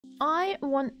I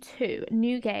want to.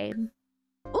 New game.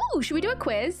 Ooh, should we do a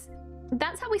quiz?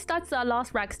 That's how we started our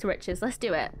last rags to riches. Let's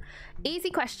do it.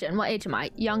 Easy question. What age am I?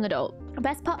 Young adult. The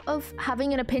best part of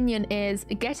having an opinion is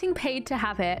getting paid to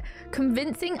have it,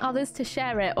 convincing others to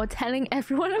share it, or telling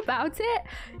everyone about it.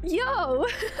 Yo!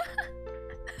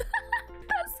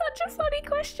 That's such a funny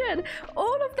question.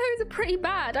 All of those are pretty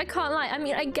bad. I can't lie. I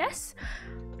mean, I guess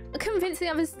convincing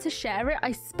others to share it,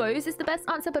 I suppose, is the best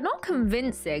answer, but not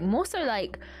convincing. More so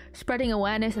like spreading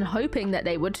awareness and hoping that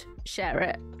they would share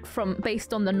it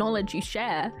based on the knowledge you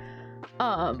share.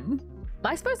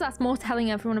 I suppose that's more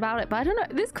telling everyone about it, but I don't know.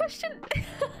 This question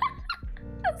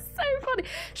that's so funny.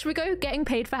 Should we go getting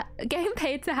paid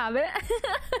to have it?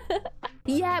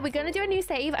 Yeah, we're gonna do a new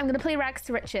save. I'm gonna play Rags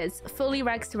to Riches, fully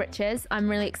Rags to Riches. I'm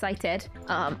really excited.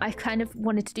 I kind of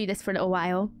wanted to do this for a little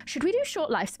while. Should we do short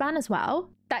lifespan as well?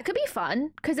 That could be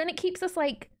fun, because then it keeps us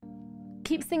like,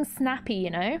 keeps things snappy, you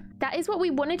know? That is what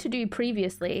we wanted to do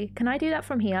previously. Can I do that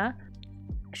from here?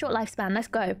 Short lifespan, let's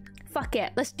go. Fuck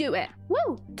it, let's do it.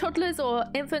 Woo! Toddlers or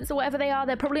infants or whatever they are,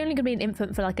 they're probably only gonna be an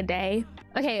infant for like a day.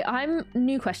 Okay,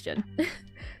 new question.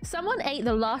 Someone ate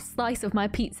the last slice of my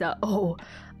pizza. Oh,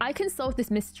 I can solve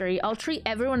this mystery. I'll treat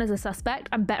everyone as a suspect.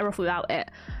 I'm better off without it.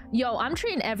 Yo, I'm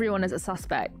treating everyone as a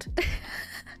suspect.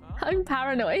 I'm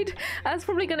paranoid. That's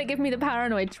probably gonna give me the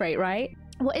paranoid trait, right?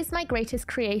 What is my greatest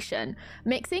creation?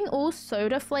 Mixing all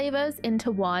soda flavors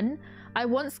into one. I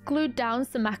once glued down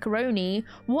some macaroni.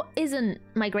 What isn't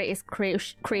my greatest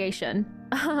creation?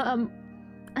 I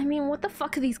mean, what the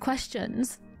fuck are these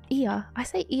questions? Ear. I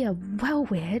say ear well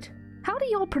weird. How do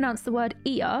y'all pronounce the word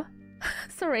ear?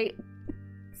 Sorry,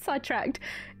 sidetracked.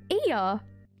 Ear.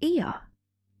 Ear.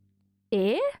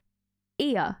 Ear?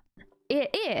 Ear. Ear.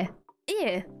 Ear.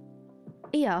 Ear.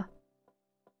 Ear.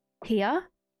 Here.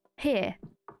 Here.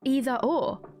 Either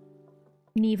or.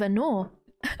 Neither nor.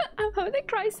 I'm having a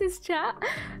crisis, chat.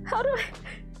 How do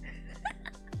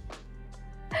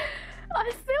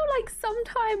I feel like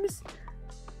sometimes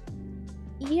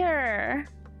ear.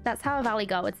 That's how a valley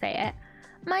girl would say it.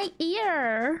 My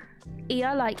ear.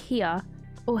 Ear like here.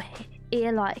 Or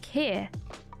ear like here.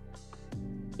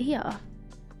 Ear.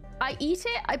 I eat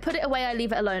it, I put it away, I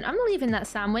leave it alone. I'm not leaving that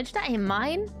sandwich, that ain't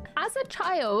mine. As a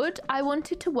child, I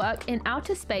wanted to work in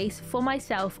outer space for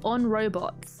myself on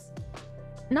robots.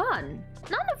 None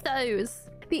of those.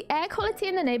 The air quality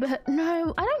in the neighborhood.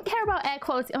 No, I don't care about air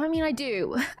quality. Oh, I mean, I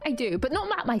do, but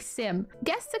not at my sim.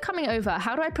 Guests are coming over.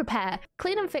 How do I prepare?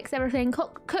 Clean and fix everything.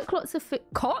 Cook lots of food.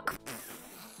 Cock?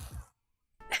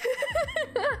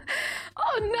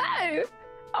 Oh no.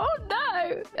 Oh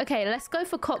no. Okay, let's go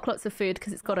for cook lots of food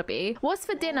because it's gotta be. What's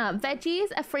for dinner?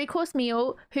 Veggies, a 3-course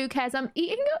meal. Who cares? I'm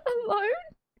eating it alone.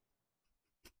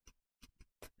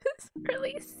 It's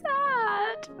really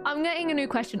sad. I'm getting a new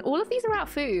question. All of these are about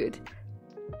food.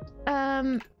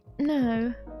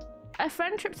 No. A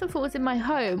friend trips and falls in my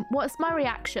home. What's my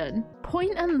reaction?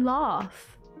 Point and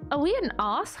laugh. Are we an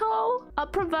asshole? I'll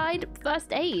provide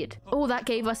first aid. Oh, that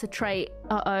gave us a trait.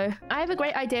 Uh-oh. I have a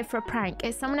great idea for a prank.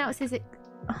 It's someone else's...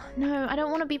 Oh, no, I don't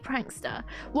want to be prankster.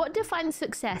 What defines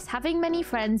success? Having many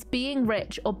friends, being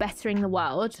rich, or bettering the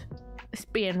world? It's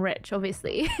being rich,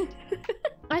 obviously.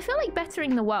 I feel like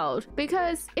bettering the world,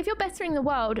 because if you're bettering the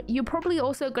world, you're probably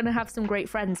also going to have some great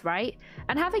friends, right?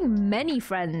 And having many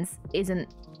friends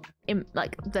isn't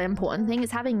like the important thing.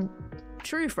 It's having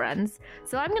true friends.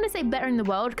 So I'm going to say bettering the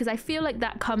world because I feel like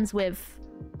that comes with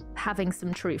having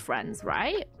some true friends,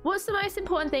 right? What's the most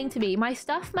important thing to me? My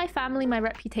stuff, my family, my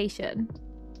reputation.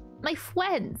 My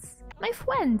friends. My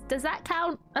friends. Does that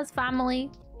count as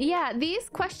family? Yeah, these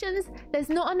questions, there's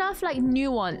not enough like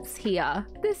nuance here.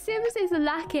 The Sims is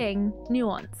lacking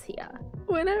nuance here.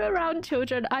 When I'm around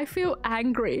children, I feel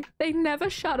angry. They never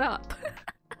shut up.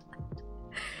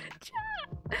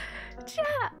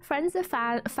 Chat. Friends are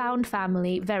found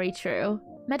family. Very true.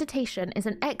 Meditation is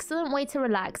an excellent way to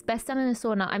relax. Best done in a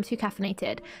sauna. I'm too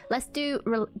caffeinated. Let's do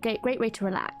great way to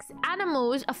relax.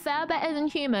 Animals are far better than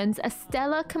humans. A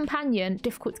stellar companion.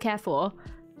 Difficult to care for.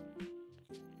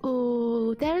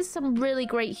 Oh, there's some really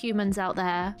great humans out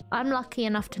there. I'm lucky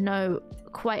enough to know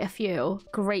quite a few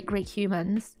great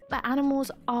humans. But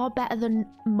animals are better than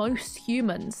most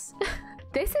humans.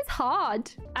 This is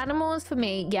hard. Animals for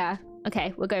me, yeah.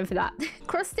 Okay, we're going for that.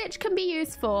 Cross stitch can be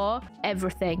used for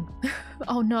everything.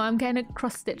 Oh no, I'm getting a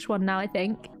cross stitch one now, I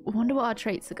think. I wonder what our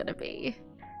traits are gonna be.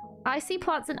 I see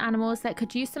plants and animals that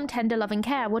could use some tender loving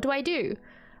care. What do I do?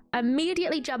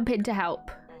 Immediately jump in to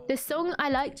help. This song I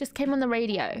like just came on the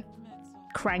radio.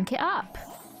 Crank it up.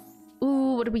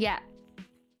 Ooh, what do we get?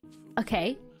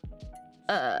 Okay.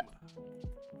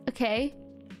 Okay.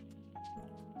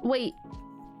 Wait.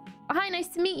 Hi, nice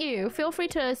to meet you. Feel free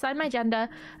to assign my gender,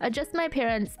 adjust my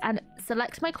appearance, and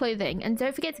select my clothing. And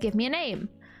don't forget to give me a name.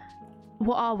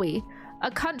 What are we?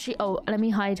 A country... Oh, let me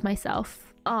hide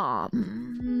myself. Country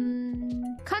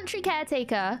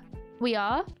caretaker. We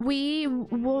are. We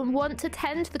want to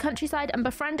tend to the countryside and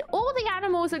befriend all the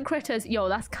animals and critters. Yo,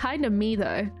 that's kind of me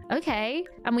though. Okay.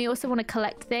 And we also want to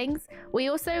collect things. We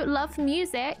also love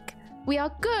music. We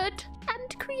are good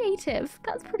and creative.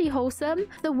 That's pretty wholesome.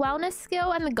 The wellness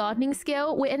skill and the gardening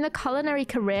skill. We're in the culinary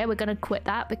career. We're going to quit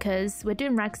that because we're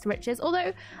doing rags to riches.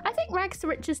 Although I think rags to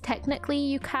riches, technically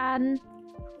you can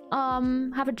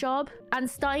have a job. And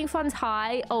starting funds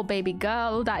high. Oh, baby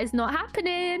girl, that is not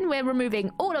happening. We're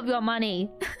removing all of your money.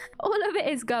 All of it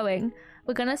is going.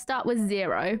 We're going to start with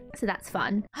 0. So that's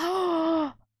fun.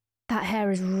 Oh, that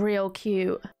hair is real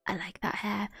cute. I like that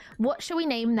hair. What shall we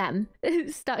name them?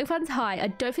 Starting funds high. I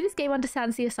don't think this game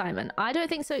understands the assignment. I don't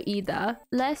think so either.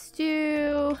 Let's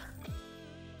do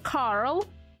Carl.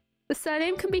 The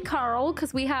surname can be Carl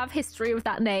because we have history with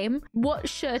that name. What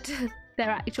should their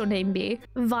actual name be?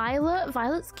 Violet.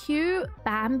 Violet's cute.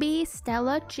 Bambi,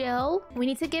 Stella, Jill. We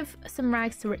need to give some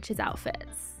rags to riches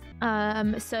outfits.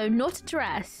 So not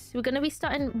dress. We're gonna be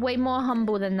starting way more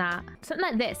humble than that. Something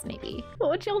like this, maybe.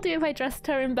 What would y'all do if I dressed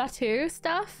her in Batu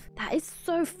stuff? That is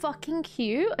so fucking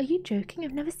cute. Are you joking?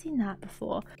 I've never seen that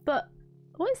before. But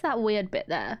what is that weird bit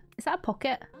there? Is that a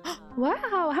pocket?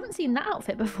 Wow, I haven't seen that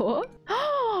outfit before.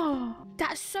 Oh,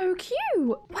 that's so cute.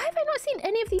 Why have I not seen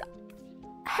any of the...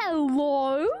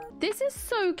 Hello? This is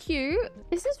so cute.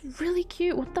 This is really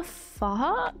cute. What the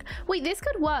fuck? Wait, this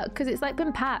could work because it's like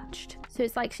been patched. So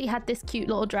it's like she had this cute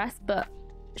little dress, but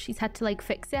she's had to like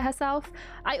fix it herself.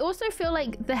 I also feel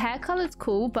like the hair color's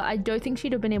cool, but I don't think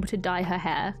she'd have been able to dye her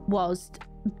hair whilst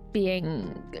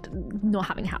not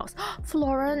having a house.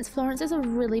 Florence. Florence is a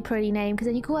really pretty name because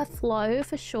then you call her Flo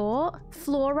for short.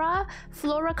 Flora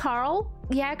Carl.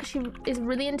 Yeah, because she is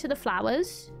really into the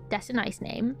flowers. That's a nice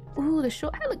name. Ooh, the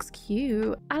short hair looks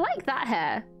cute. I like that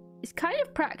hair. It's kind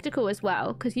of practical as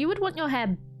well because you would want your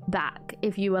hair back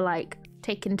if you were like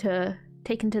taken to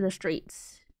the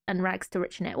streets and rags to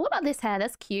riches in it. What about this hair?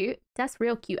 That's cute. That's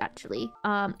real cute actually.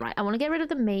 Right, I want to get rid of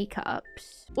the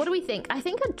makeups. What do we think? I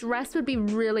think a dress would be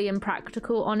really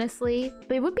impractical, honestly,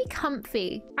 but it would be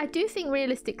comfy. I do think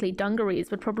realistically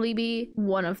dungarees would probably be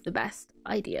one of the best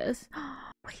ideas.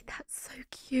 Wait, that's so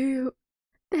cute.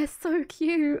 They're so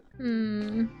cute.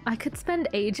 I could spend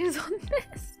ages on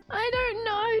this. I don't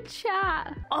know,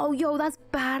 chat. Oh, yo, that's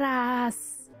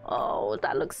badass. Oh,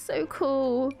 that looks so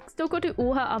cool. Still got to do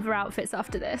all her other outfits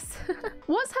after this.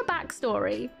 What's her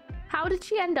backstory? How did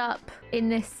she end up in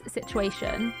this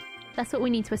situation? That's what we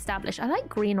need to establish. I like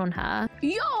green on her.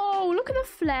 Yo, look at the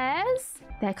flares.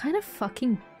 They're kind of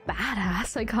fucking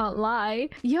badass, I can't lie.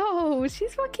 Yo,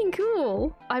 she's fucking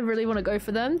cool. I really want to go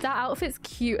for them. That outfit's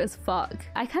cute as fuck.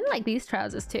 I kind of like these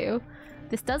trousers too.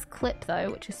 This does clip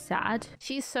though, which is sad.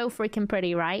 She's so freaking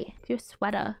pretty, right? Your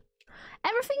sweater.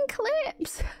 Everything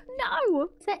clips. No.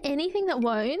 Is there anything that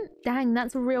won't? Dang,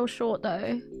 that's real short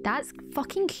though. That's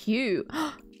fucking cute.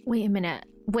 Wait a minute.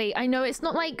 Wait, I know it's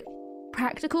not like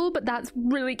practical, but that's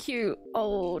really cute.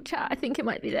 Oh, chat, I think it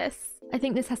might be this. I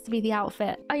think this has to be the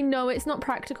outfit. I know it's not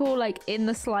practical like in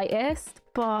the slightest,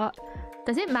 but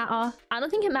does it matter? I don't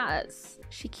think it matters.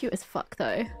 She cute as fuck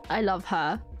though. I love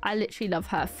her. I literally love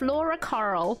her. Flora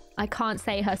Carl. I can't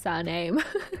say her surname.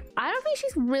 I don't think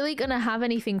she's really gonna have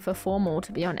anything for formal,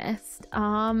 to be honest.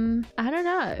 I don't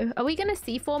know. Are we gonna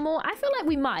see formal? I feel like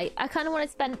we might. I kind of want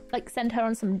to send her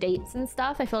on some dates and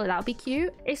stuff. I feel like that would be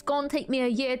cute. It's gonna take me a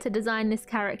year to design this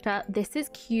character. This is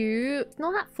cute. It's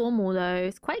not that formal though.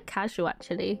 It's quite casual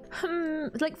actually.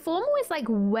 Like formal is like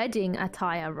wedding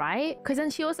attire, right? Because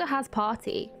then she also has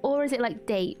party. Or is it like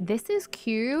date? This is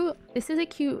cute. This is a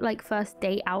cute like first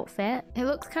date outfit. It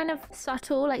looks kind of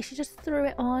subtle, like she just threw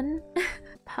it on.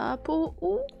 Purple.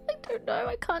 Oh, I don't know.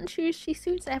 I can't choose. She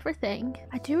suits everything.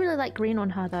 I do really like green on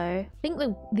her though. I think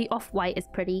the off-white is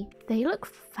pretty. They look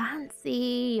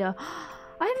fancy. I've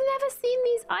never seen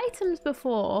these items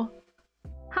before.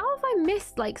 How have I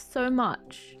missed like so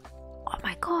much? Oh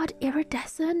my god,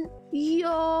 iridescent.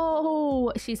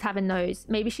 Yo, she's having those.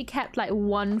 Maybe she kept like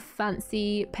one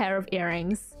fancy pair of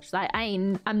earrings. She's like,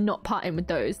 I'm not parting with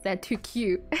those. They're too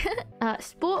cute.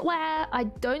 Sportwear, I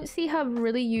don't see her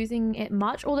really using it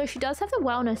much, although she does have the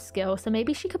wellness skill. So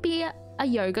maybe she could be a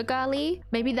yoga girly.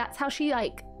 Maybe that's how she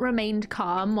like remained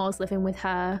calm whilst living with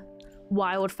her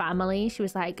wild family. She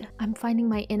was like, I'm finding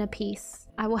my inner peace.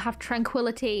 I will have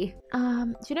tranquility.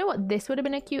 Do you know what? This would have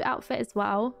been a cute outfit as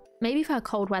well. Maybe for her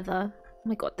cold weather. Oh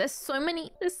my god, there's so many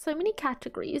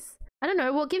categories. I don't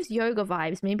know, what gives yoga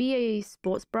vibes? Maybe a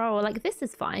sports bra, or like this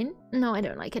is fine. No, I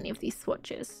don't like any of these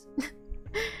swatches.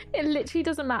 It literally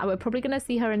doesn't matter. We're probably gonna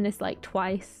see her in this like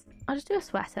twice. I'll just do a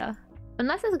sweater.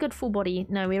 Unless there's a good full body.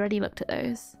 No, we already looked at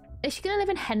those. Is she gonna live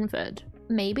in Henford?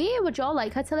 Maybe. Would y'all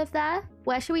like her to live there?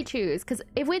 Where should we choose? Because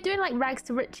if we're doing like rags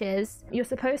to riches, you're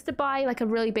supposed to buy like a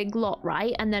really big lot,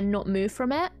 right? And then not move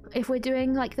from it. If we're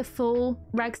doing like the full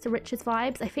rags to riches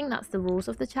vibes, I think that's the rules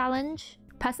of the challenge.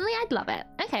 Personally, I'd love it.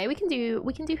 Okay, we can do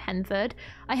Henford.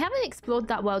 I haven't explored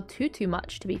that world too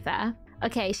much, to be fair.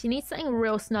 Okay, she needs something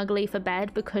real snuggly for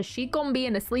bed because she gonna be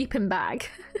in a sleeping bag.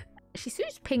 She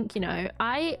suits pink, you know.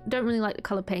 I don't really like the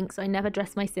color pink, so I never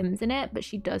dress my Sims in it, but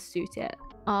she does suit it.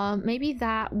 Maybe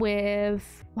that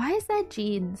with... Why is there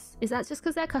jeans? Is that just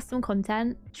because they're custom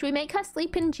content? Should we make her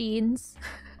sleep in jeans?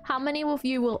 How many of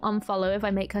you will unfollow if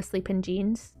I make her sleep in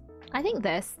jeans? I think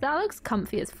this. That looks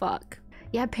comfy as fuck.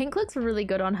 Yeah, pink looks really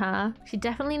good on her. She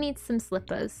definitely needs some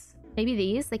slippers. Maybe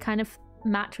these. They kind of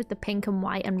match with the pink and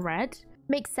white and red.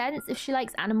 Makes sense if she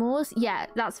likes animals. Yeah,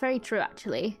 that's very true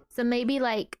actually. So maybe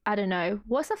like, I don't know,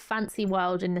 what's a fancy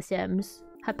world in The Sims?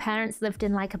 Her parents lived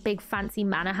in like a big fancy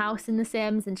manor house in The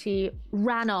Sims and she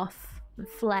ran off and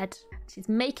fled. She's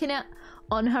making it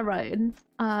on her own.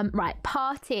 Right,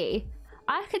 party.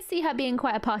 I could see her being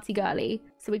quite a party girly.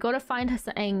 So we got to find her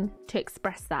something to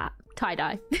express that.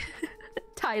 Tie-dye.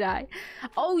 Tie-dye.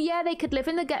 Oh yeah, they could live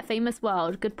in the Get Famous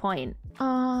world. Good point.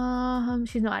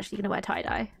 She's not actually gonna wear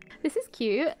tie-dye. This is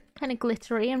cute, kind of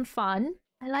glittery and fun.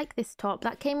 I like this top.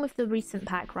 That came with the recent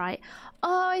pack, right?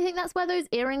 Oh, I think that's where those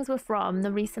earrings were from,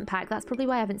 the recent pack. That's probably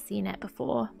why I haven't seen it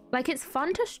before. Like, it's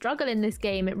fun to struggle in this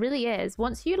game. It really is.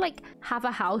 Once you like have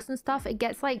a house and stuff, it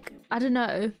gets like, I don't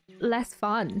know, less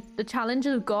fun. The challenge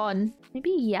is gone. Maybe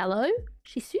yellow?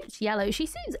 She suits yellow. She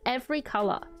suits every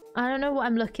color. I don't know what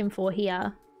I'm looking for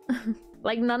here.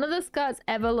 Like, none of the skirts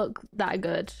ever look that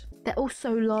good. They're all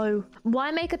so low.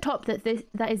 Why make a top that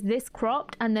is this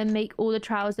cropped and then make all the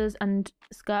trousers and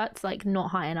skirts like not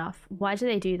high enough? Why do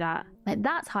they do that? Like,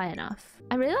 that's high enough.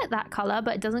 I really like that color,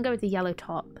 but it doesn't go with the yellow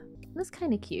top. That's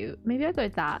kind of cute. Maybe I'll go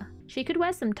with that. She could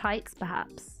wear some tights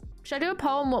perhaps. Should I do a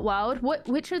poll on what world?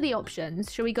 Which are the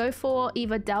options? Should we go for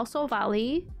either Del Sol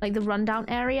Valley, like the rundown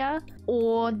area,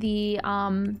 or the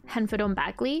Henford on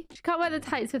Bagley? She can't wear the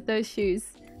tights with those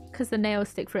shoes because the nails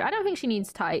stick through. I don't think she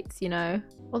needs tights, you know?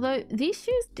 Although these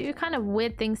shoes do kind of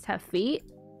weird things to her feet.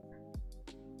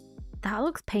 That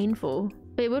looks painful.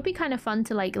 But it would be kind of fun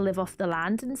to like live off the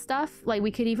land and stuff. Like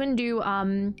we could even do,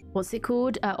 what's it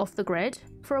called? Off the grid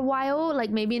for a while. Like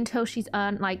maybe until she's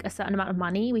earned like a certain amount of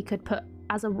money, we could put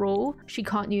as a rule, she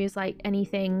can't use like any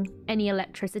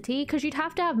electricity, because you'd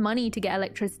have to have money to get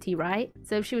electricity, right?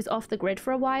 So if she was off the grid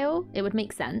for a while, it would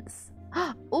make sense.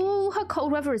 Oh, her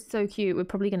cold weather is so cute. We're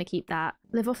probably going to keep that.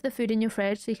 Live off the food in your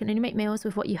fridge so you can only make meals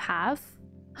with what you have.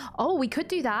 Oh, we could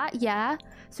do that. Yeah.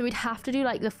 So we'd have to do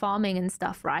like the farming and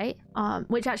stuff, right?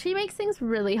 Which actually makes things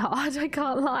really hard. I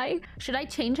can't lie. Should I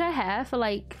change her hair for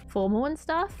like formal and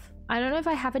stuff? I don't know if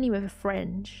I have any with a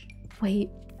fringe. Wait.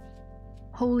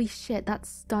 Holy shit, that's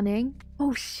stunning.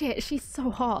 Oh shit, she's so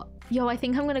hot. Yo, I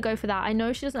think I'm going to go for that. I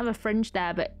know she doesn't have a fringe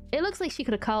there, but it looks like she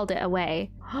could have curled it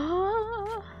away.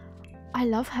 I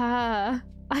love her.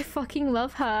 I fucking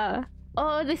love her.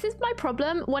 Oh, this is my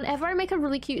problem. Whenever I make a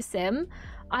really cute sim,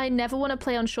 I never want to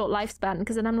play on short lifespan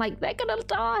because then I'm like, they're gonna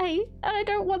die. And I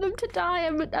don't want them to die.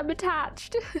 I'm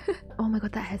attached. Oh my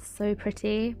god, that hair's so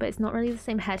pretty. But it's not really the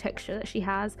same hair texture that she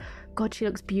has. God, she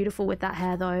looks beautiful with that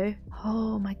hair though.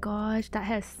 Oh my gosh, that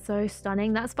hair's so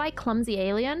stunning. That's by Clumsy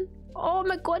Alien. Oh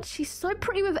my god, she's so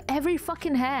pretty with every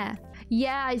fucking hair.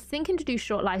 Yeah, I was thinking to do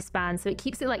short lifespan so it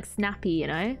keeps it like snappy, you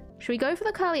know? Should we go for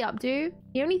the curly updo?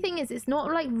 The only thing is it's not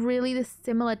like really the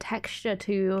similar texture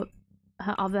to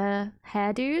her other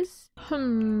hairdos.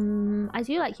 I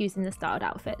do like using the styled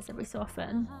outfits every so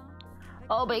often.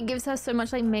 Oh, but it gives her so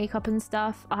much like makeup and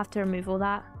stuff. I'll have to remove all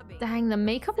that. Dang, the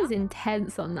makeup is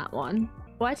intense on that one.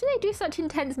 Why do they do such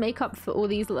intense makeup for all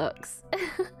these looks?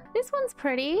 This one's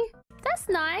pretty. That's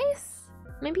nice.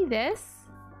 Maybe this.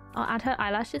 I'll add her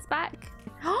eyelashes back.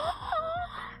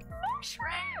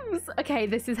 Mushrooms! Okay,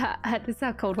 this is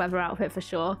her cold weather outfit for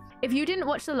sure. If you didn't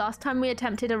watch the last time we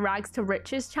attempted a rags to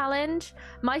riches challenge,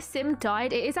 my sim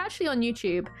died. It is actually on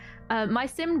YouTube. My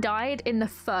sim died in the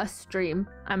first stream,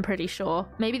 I'm pretty sure.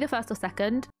 Maybe the first or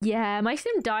second. Yeah, my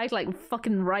sim died like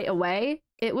fucking right away.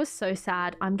 It was so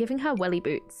sad. I'm giving her welly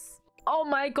boots. Oh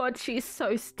my god, she's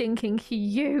so stinking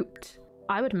cute.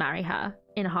 I would marry her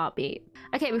in a heartbeat.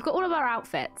 Okay, we've got all of our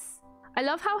outfits. I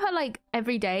love how her like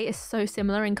every day is so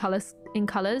similar in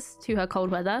colors to her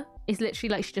cold weather. It's literally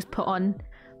like she just put on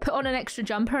put on an extra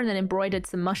jumper and then embroidered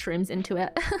some mushrooms into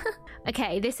it.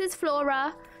 Okay, this is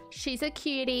Flora. She's a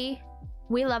cutie.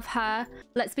 We love her.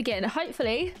 Let's begin.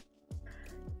 Hopefully,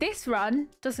 this run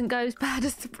doesn't go as bad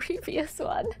as the previous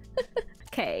one.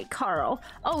 Okay, Coral.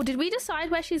 Oh, did we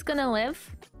decide where she's gonna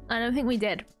live? I don't think we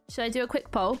did. Should I do a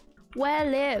quick poll? Where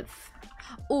live?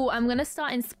 Oh, I'm gonna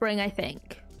start in spring, I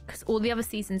think. Because all the other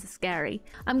seasons are scary.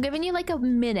 I'm giving you like a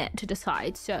minute to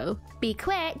decide, so be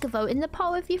quick, vote in the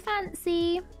poll if you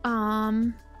fancy.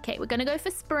 Okay, we're gonna go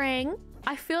for spring.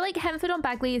 I feel like Henford on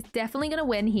Bagley is definitely gonna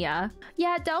win here.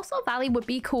 Yeah, Del Sol Valley would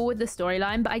be cool with the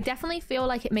storyline, but I definitely feel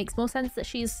like it makes more sense that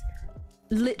she's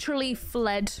literally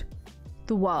fled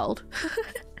the world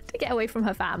to get away from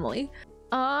her family.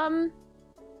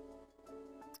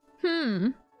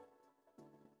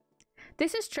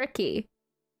 This is tricky.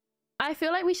 I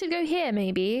feel like we should go here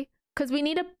maybe, because we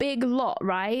need a big lot,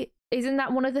 right? Isn't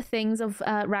that one of the things of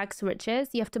Rags to Riches?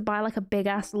 You have to buy like a big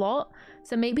ass lot.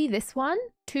 So maybe this one,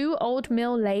 2 Old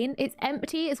Mill Lane. It's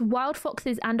empty, it's wild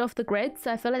foxes and off the grid.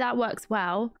 So I feel like that works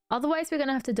well. Otherwise we're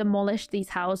gonna have to demolish these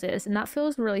houses and that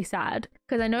feels really sad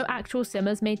because I know actual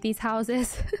simmers made these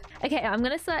houses. Okay, I'm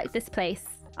gonna select this place.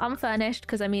 Unfurnished,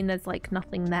 because I mean there's like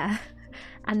nothing there.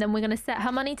 And then we're gonna set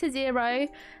her money to 0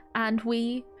 and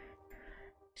we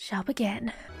shall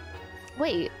begin.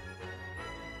 Wait.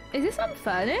 Is this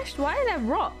unfurnished? Why are there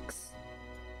rocks?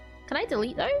 Can I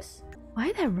delete those? Why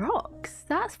are there rocks?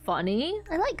 That's funny.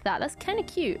 I like that. That's kind of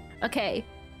cute. Okay.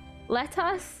 Let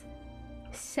us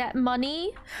set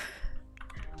money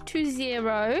to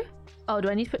 0. Oh, do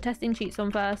I need to put testing cheats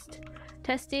on first?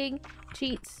 Testing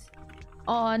cheats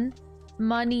on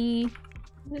money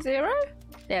 0.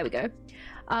 There we go.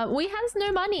 We has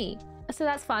no money. So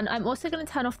that's fun. I'm also going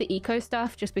to turn off the eco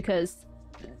stuff just because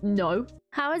no.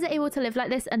 How is it able to live like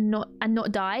this and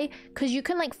not die? Because you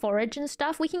can like forage and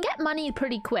stuff. We can get money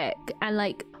pretty quick and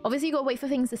like obviously you gotta wait for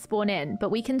things to spawn in,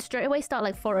 but we can straight away start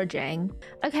like foraging.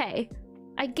 Okay,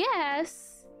 I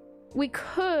guess we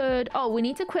could. Oh, we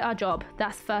need to quit our job.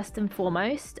 That's first and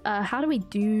foremost. How do we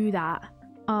do that?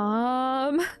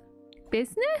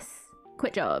 Business?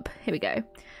 Quit job. Here we go.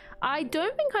 I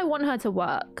don't think I want her to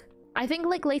work. I think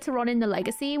like later on in the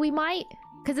legacy we might.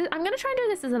 Because I'm going to try and do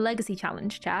this as a legacy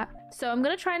challenge, chat. So I'm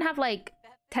going to try and have like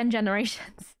 10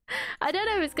 generations. I don't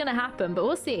know if it's going to happen, but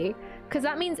we'll see. Because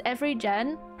that means every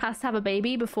gen has to have a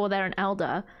baby before they're an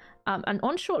elder. And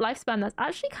on short lifespan, that's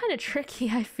actually kind of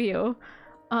tricky, I feel.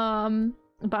 But I'm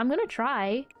going to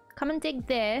try. Come and dig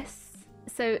this.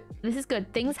 So this is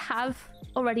good. Things have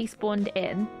already spawned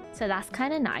in. So that's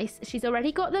kind of nice. She's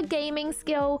already got the gaming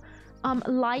skill,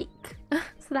 so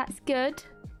that's good.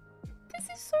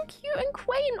 This is so cute and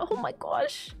quaint. Oh my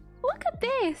gosh. Look at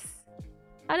this.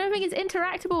 I don't think it's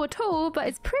interactable at all, but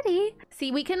it's pretty.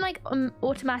 See, we can like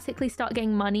automatically start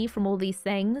getting money from all these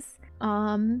things,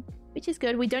 which is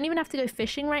good. We don't even have to go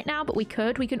fishing right now, but we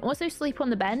could. We can also sleep on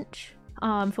the bench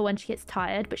for when she gets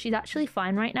tired, but she's actually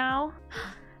fine right now.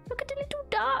 Look at the little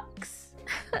ducks.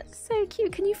 That's so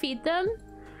cute. Can you feed them?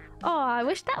 Oh, I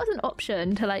wish that was an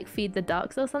option to like feed the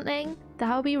ducks or something.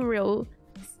 That would be real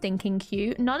stinking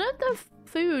cute. None of the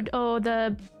food or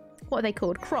the, what are they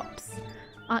called, crops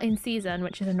are in season,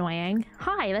 which is annoying.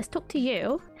 Hi, let's talk to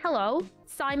you. Hello,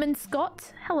 Simon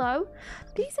Scott. Hello.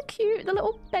 These are cute, the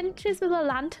little benches with the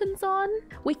lanterns on.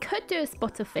 We could do a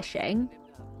spot of fishing.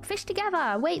 Fish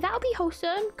together. Wait, that'll be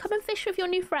wholesome. Come and fish with your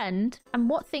new friend. And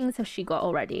what things has she got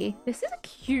already? This is a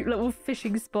cute little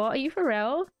fishing spot. Are you for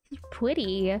real? You're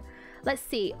pretty. Let's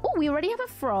see. Oh, we already have a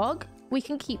frog. We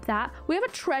can keep that. We have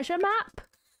a treasure map.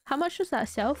 How much does that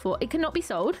sell for? It cannot be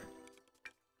sold.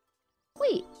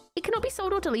 Wait, it cannot be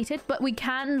sold or deleted, but we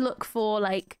can look for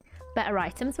like better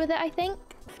items with it, I think.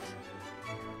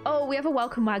 Oh, we have a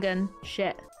welcome wagon.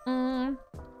 Shit.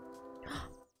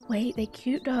 Wait, they're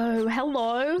cute though.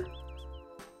 Hello.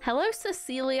 Hello,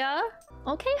 Cecilia.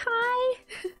 Okay, hi.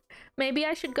 Maybe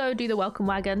I should go do the welcome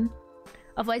wagon.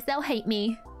 Otherwise they'll hate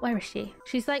me. Where is she?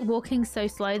 She's like walking so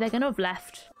slow. They're gonna have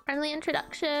left. Friendly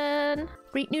introduction.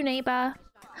 Greet new neighbor.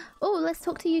 Oh, let's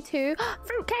talk to you too.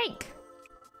 Fruitcake!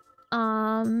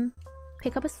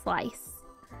 Pick up a slice.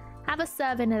 Have a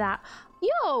serving of that.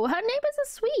 Yo, her neighbors are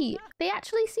sweet. They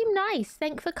actually seem nice.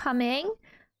 Thanks for coming.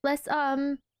 Let's,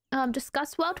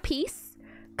 discuss world peace.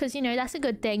 Because, you know, that's a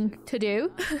good thing to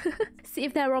do. See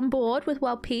if they're on board with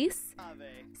world peace.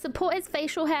 Support his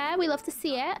facial hair. We love to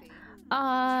see it.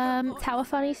 Tell a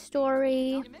funny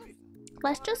story.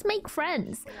 Let's just make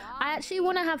friends. I actually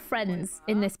want to have friends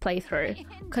in this playthrough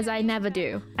because I never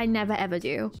do. I never ever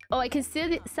do. Oh, I can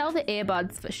sell the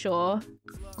earbuds for sure.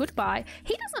 Goodbye.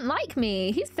 He doesn't like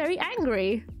me. He's very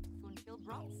angry.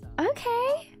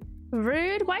 Okay.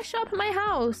 Rude. Why show up at my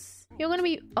house? You're gonna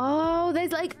be... Oh,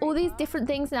 there's like all these different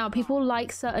things now. People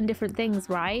like certain different things,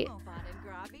 right?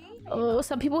 Oh,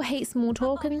 some people hate small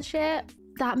talk and shit.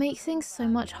 That makes things so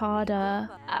much harder.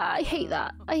 I hate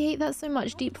that. I hate that so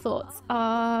much. Deep thoughts.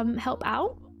 Help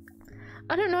out?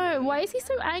 I don't know. Why is he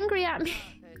so angry at me?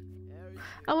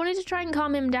 I wanted to try and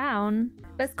calm him down.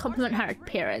 Let's compliment her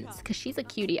appearance because she's a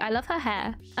cutie. I love her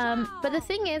hair. But the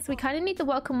thing is, we kind of need the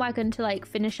welcome wagon to like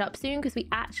finish up soon because we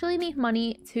actually need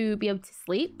money to be able to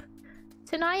sleep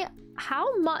tonight.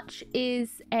 How much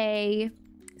is a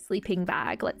sleeping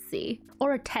bag? Let's see.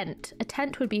 Or a tent. A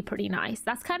tent would be pretty nice.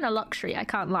 That's kind of luxury, I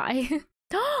can't lie.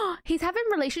 He's having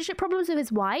relationship problems with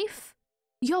his wife?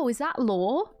 Yo, is that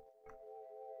law?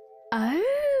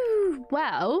 Oh,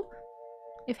 well,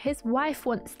 if his wife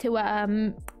wants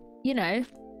to, you know,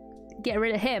 get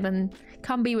rid of him and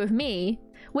come be with me,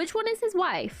 which one is his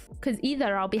wife? Because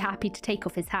either I'll be happy to take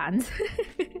off his hands.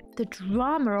 The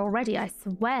drama already, I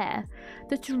swear.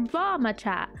 The drama,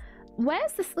 chat.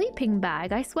 Where's the sleeping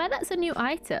bag? I swear that's a new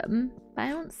item, but I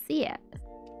don't see it.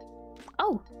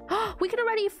 Oh, we can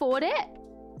already afford it?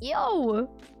 Yo!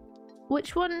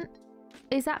 Which one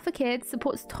is that for kids?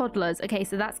 Supports toddlers. Okay,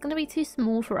 so that's going to be too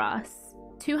small for us.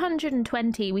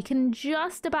 220. We can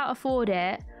just about afford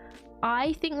it.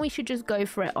 I think we should just go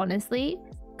for it, honestly,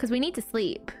 because we need to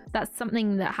sleep. That's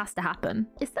something that has to happen.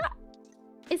 Is that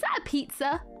a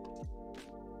pizza?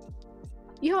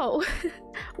 Yo,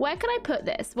 where can I put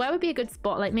this? Where would be a good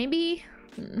spot? Like maybe,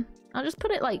 I'll just put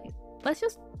it like, let's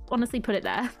just honestly put it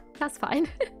there. That's fine.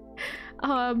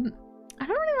 I don't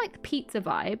really like the pizza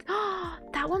vibe.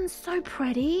 That one's so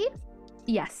pretty.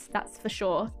 Yes, that's for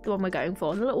sure the one we're going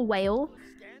for. The little whale.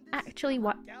 Actually,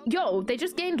 what? Yo, they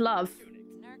just gained love.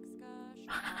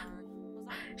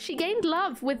 She gained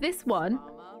love with this one.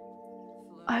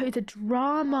 Oh, the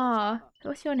drama.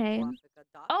 What's your name?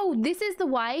 Oh, this is the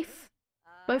wife.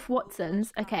 Both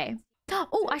Watsons. Okay.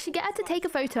 Oh, I should get her to take a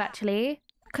photo actually,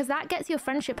 because that gets your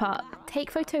friendship up. Take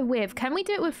photo with. Can we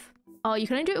do it with... Oh, you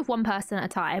can only do it with one person at a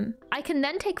time. I can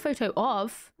then take photo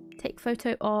of... Take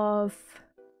photo of...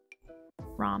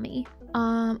 Rami.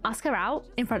 Ask her out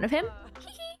in front of him.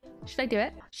 Should I do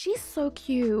it? She's so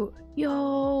cute.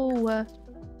 Yo.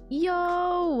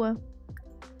 Yo.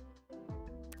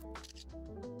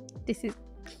 This is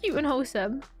cute and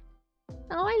wholesome.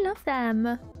 Oh, I love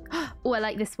them. Oh, I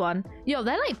like this one. Yo,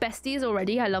 they're like besties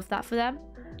already. I love that for them.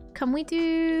 Can we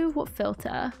do... What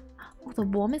filter? Oh, the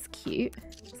warm is cute.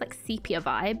 It's like sepia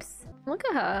vibes. Look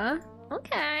at her.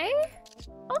 Okay.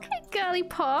 Okay, girly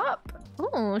pop.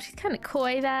 Oh, she's kind of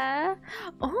coy there.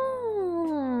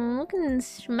 Oh, looking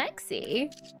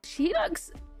schmexy. She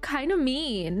looks kind of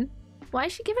mean. Why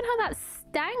is she giving her that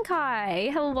stank eye?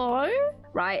 Hello?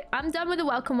 Right, I'm done with the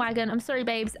welcome wagon. I'm sorry,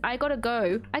 babes. I gotta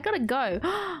go. I gotta go.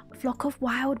 Flock of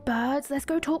wild birds. Let's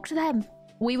go talk to them.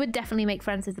 We would definitely make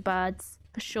friends with the birds.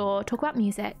 For sure. Talk about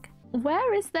music.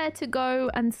 Where is there to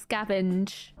go and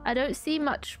scavenge? I don't see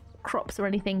much crops or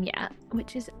anything yet,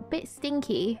 which is a bit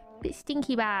stinky. Bit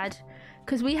stinky bad.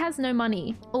 Because we has no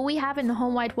money. All we have in the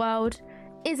whole wide world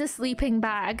is a sleeping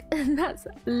bag. And that's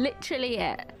literally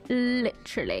it.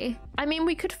 Literally. I mean,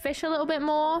 we could fish a little bit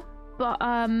more, but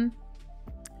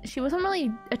she wasn't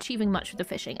really achieving much with the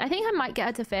fishing. I think I might get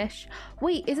her to fish.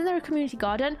 Wait, isn't there a community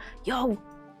garden? Yo,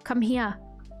 come here.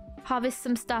 Harvest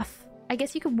some stuff. I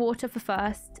guess you could water for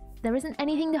first. There isn't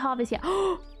anything to harvest yet.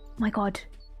 Oh my god.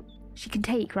 She can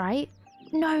take, right?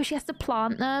 No, she has to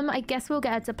plant them. I guess we'll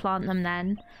get her to plant them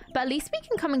then. But at least we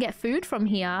can come and get food from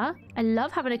here. I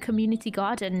love having a community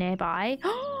garden nearby.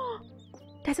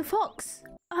 There's a fox.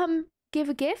 Give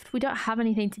a gift? We don't have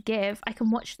anything to give. I can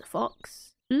watch the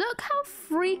fox. Look how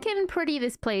freaking pretty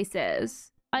this place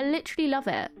is. I literally love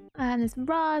it. And there's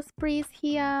raspberries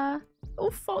here.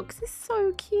 Oh, fox is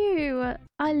so cute.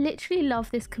 I literally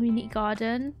love this community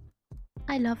garden.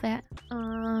 I love it.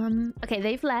 Okay,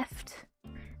 they've left.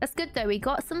 That's good though. We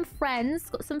got some friends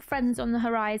on the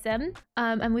horizon.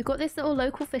 And we've got this little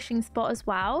local fishing spot as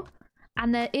well.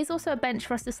 And there is also a bench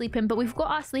for us to sleep in, but we've got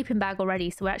our sleeping bag already,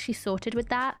 so we're actually sorted with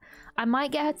that. I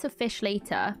might get her to fish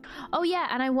later. Oh yeah,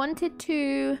 and I wanted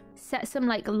to set some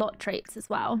like lot traits as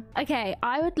well. Okay,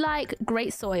 I would like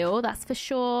great soil, that's for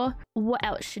sure. What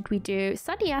else should we do?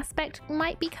 Sunny aspect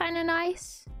might be kind of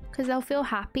nice, because they'll feel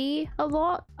happy a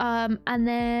lot. And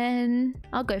then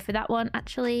I'll go for that one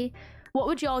actually. What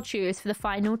would y'all choose for the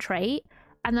final trait?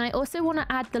 And then I also want to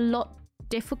add the lot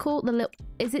difficult,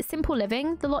 is it simple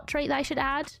living, the lot trait that I should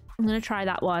add? I'm gonna try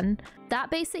that one.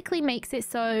 That basically makes it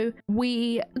so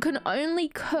we can only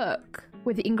cook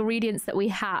with the ingredients that we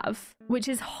have, which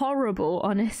is horrible,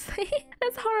 honestly.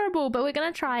 That's horrible, but we're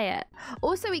gonna try it.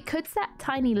 Also, we could set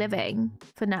tiny living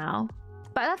for now,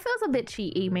 but that feels a bit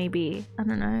cheaty, maybe. I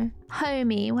don't know.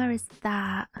 Homie, where is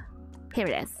that? Here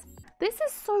it is. This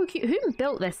is so cute. Who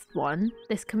built this one?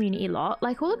 This community lot?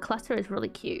 Like, all the clutter is really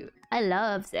cute. I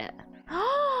loves it.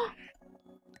 Oh,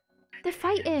 they're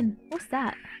fighting. What's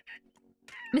that?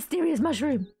 Mysterious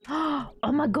mushroom. Oh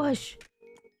my gosh.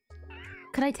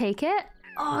 Can I take it?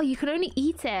 Oh, you can only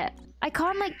eat it. I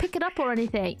can't like pick it up or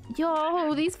anything.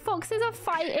 Yo, these foxes are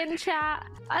fighting, chat.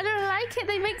 I don't like it.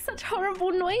 They make such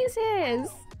horrible noises.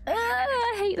 Ugh,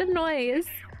 I hate the noise.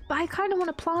 But I kind of want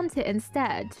to plant it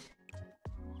instead.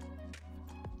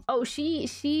 Oh, she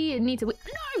needs a wee.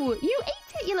 No, you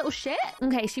ate it, you little shit.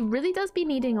 Okay, she really does be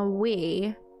needing a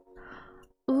wee.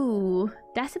 Ooh,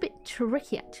 that's a bit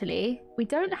tricky, actually. We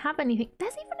don't have anything.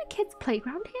 There's even a kid's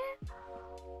playground here.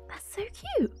 That's so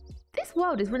cute. This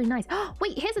world is really nice. Oh,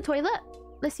 wait, here's a toilet.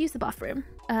 Let's use the bathroom.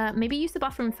 Maybe use the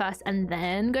bathroom first and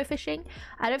then go fishing.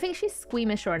 I don't think she's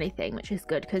squeamish or anything, which is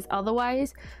good because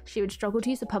otherwise she would struggle to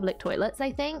use the public toilets,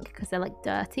 I think, because they're like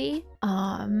dirty.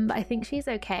 But I think she's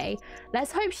okay.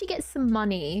 Let's hope she gets some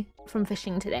money from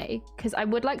fishing today because I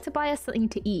would like to buy her something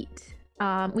to eat.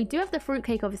 We do have the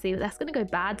fruitcake, obviously, but that's going to go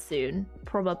bad soon,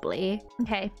 probably.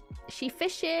 Okay, she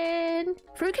fishing.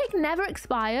 Fruitcake never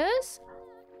expires.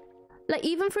 Like,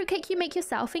 even fruitcake you make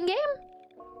yourself in game?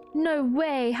 No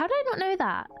way. How did I not know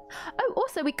that? Oh,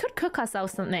 also, we could cook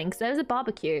ourselves something because there's a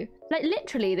barbecue. Like,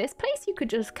 literally, this place you could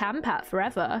just camp at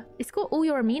forever. It's got all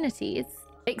your amenities.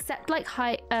 Except, like,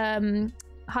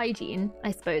 hygiene,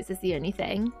 I suppose, is the only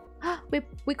thing.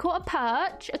 We caught a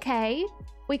perch. Okay.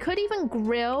 We could even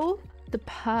grill the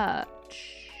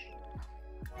perch.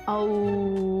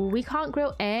 Oh, we can't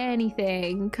grill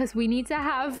anything because we need to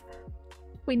have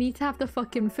the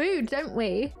fucking food, don't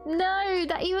we? No,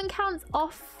 that even counts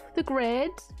off the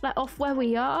grid, like off where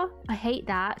we are. I hate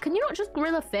that. Can you not just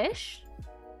grill a fish?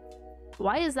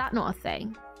 Why is that not a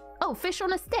thing? Oh, fish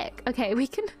on a stick. Okay, we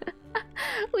can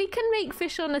we can make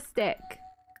fish on a stick.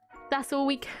 That's all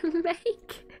we can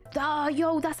make. Oh,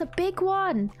 yo, that's a big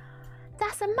one.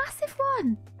 That's a massive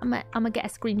one. I'm gonna get a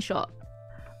screenshot.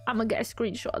 I'm gonna get a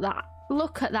screenshot of that.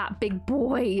 Look at that big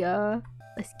boy.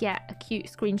 Let's get a cute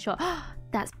screenshot.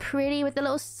 That's pretty with the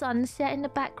little sunset in the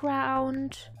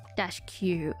background. That's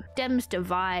cute. Demster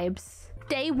vibes.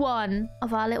 Day 1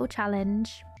 of our little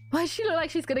challenge. Why does she look like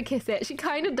she's gonna kiss it? She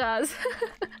kind of does.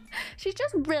 She's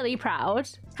just really proud.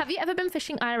 Have you ever been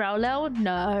fishing IRL, Lil?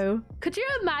 No. Could you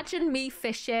imagine me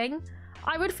fishing?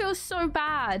 I would feel so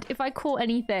bad if I caught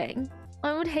anything.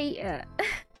 I would hate it.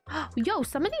 Yo,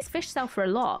 some of these fish sell for a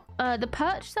lot. The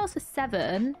perch sells for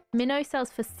 7. Minnow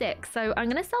sells for 6. So I'm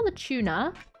gonna sell the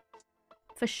tuna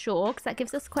for sure because that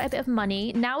gives us quite a bit of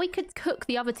money. Now we could cook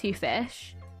the other 2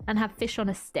 fish and have fish on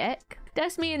a stick.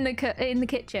 That's me in the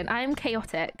kitchen. I am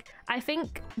chaotic. I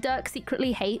think Dirk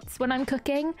secretly hates when I'm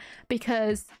cooking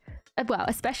because, well,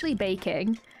 especially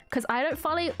baking, because I don't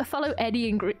follow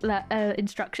any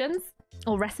instructions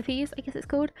or recipes, I guess it's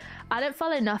called. I don't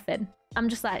follow nothing. I'm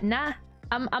just like, nah.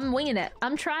 I'm winging it.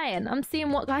 I'm trying. I'm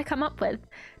seeing what I come up with.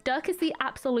 Dirk is the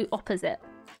absolute opposite.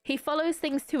 He follows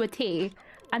things to a T,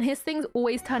 and his things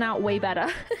always turn out way better.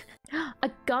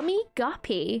 A gummy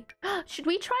guppy. Should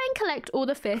we try and collect all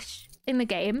the fish in the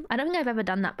game? I don't think I've ever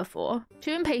done that before.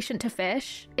 Too impatient to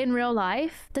fish in real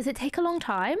life. Does it take a long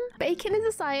time? Baking is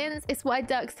a science. It's why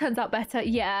Dirk's turns out better.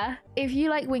 Yeah. If you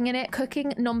like winging it,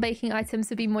 cooking non-baking items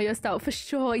would be more your style for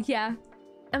sure. Yeah.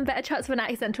 And better chance of an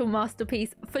accidental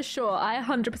masterpiece for sure. I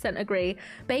 100% agree.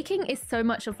 Baking is so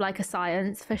much of like a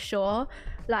science for sure.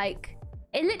 Like,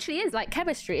 it literally is like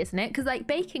chemistry, isn't it? Because like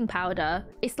baking powder,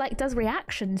 it's like does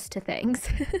reactions to things.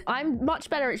 I'm much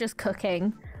better at just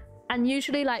cooking. And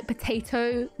usually like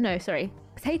potato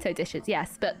dishes,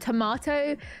 yes. But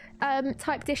tomato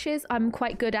type dishes I'm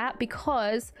quite good at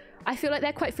because I feel like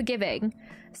they're quite forgiving.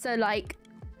 So like,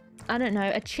 I don't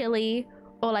know, a chili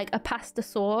or like a pasta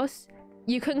sauce,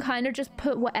 you can kind of just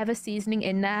put whatever seasoning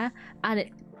in there and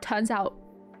it turns out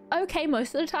okay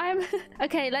most of the time.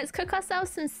 Okay, let's cook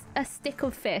ourselves a stick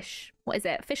of fish. What is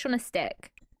it? Fish on a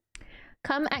stick.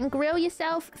 Come and grill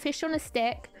yourself fish on a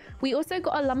stick. We also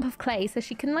got a lump of clay so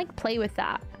she can like play with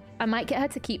that. I might get her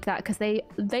to keep that because they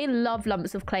love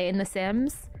lumps of clay in The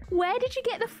Sims. Where did you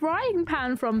get the frying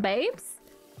pan from, babes?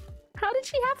 How did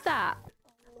she have that?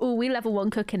 Oh, we level 1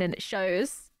 cooking and it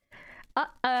shows.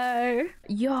 Uh-oh.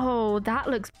 Yo, that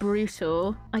looks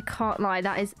brutal. I can't lie.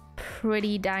 That is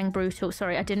pretty dang brutal.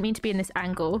 Sorry, I didn't mean to be in this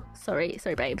angle. Sorry,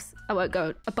 babes. I won't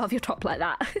go above your top like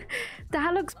that.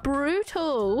 That looks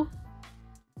brutal.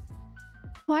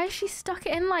 Why has she stuck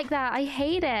it in like that? I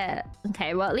hate it.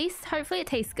 Okay, well, at least hopefully it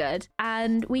tastes good.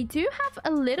 And we do have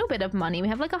a little bit of money. We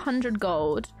have like 100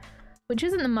 gold, which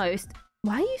isn't the most.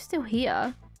 Why are you still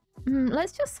here?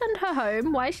 Let's just send her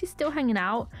home. Why is she still hanging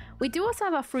out? We do also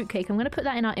have our fruitcake. I'm going to put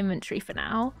that in our inventory for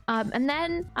now. And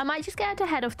then I might just get her to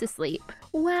head off to sleep.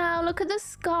 Wow, look at the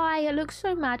sky. It looks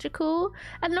so magical.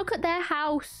 And look at their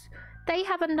house. They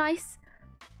have a nice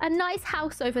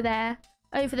house over there,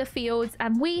 over the fields.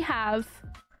 And we have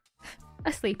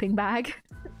a sleeping bag.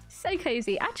 So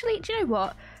cozy. Actually, do you know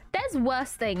what? There's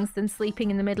worse things than sleeping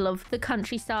in the middle of the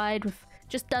countryside with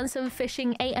just done some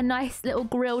fishing, ate a nice little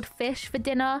grilled fish for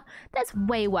dinner. There's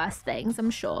way worse things, I'm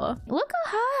sure. Look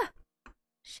at her.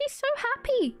 She's so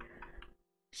happy.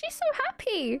 She's so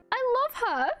happy. I love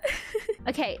her.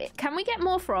 Okay, can we get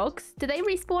more frogs? Do they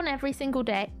respawn every single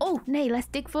day? Oh, nay, let's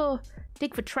dig for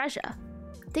treasure.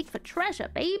 Dig for treasure,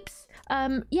 babes.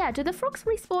 Yeah, do the frogs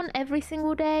respawn every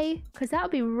single day? Because that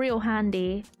would be real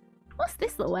handy. What's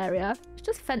this little area? It's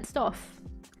just fenced off.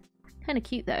 Kind of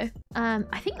cute though.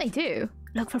 I think they do.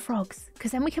 Look for frogs,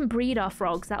 because then we can breed our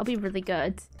frogs. That'll be really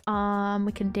good.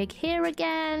 We can dig here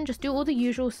again. Just do all the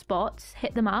usual spots.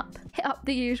 Hit them up. Hit up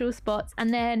the usual spots.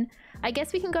 And then I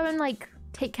guess we can go and like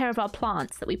take care of our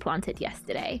plants that we planted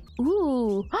yesterday.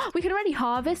 Ooh, we can already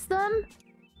harvest them.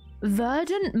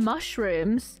 Verdant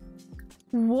mushrooms.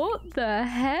 What the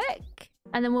heck?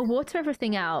 And then we'll water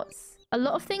everything else. A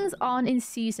lot of things aren't in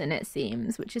season, it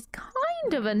seems, which is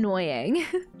kind of annoying.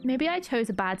 Maybe I chose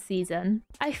a bad season.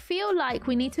 I feel like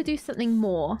we need to do something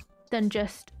more than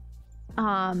just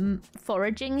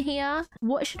foraging here.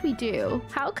 What should we do?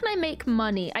 How can I make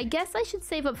money? I guess I should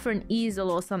save up for an easel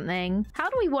or something. How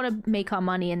do we want to make our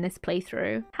money in this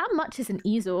playthrough? How much is an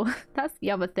easel? That's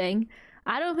the other thing.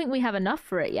 I don't think we have enough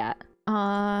for it yet.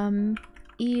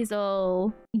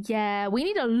 Easel. Yeah, we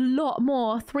need a lot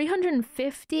more.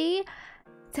 350?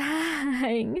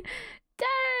 Dang.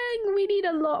 Dang, we need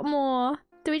a lot more.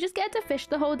 Do we just get to fish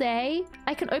the whole day?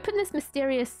 I can open this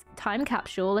mysterious time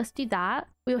capsule. Let's do that.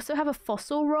 We also have a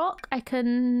fossil rock. I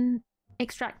can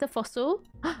extract the fossil.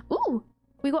 Ooh,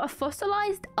 we got a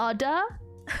fossilized udder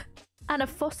and a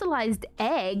fossilized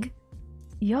egg.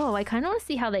 Yo, I kind of want to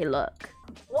see how they look.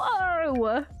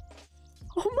 Whoa.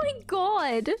 Oh my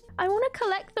god. I want to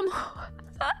collect them.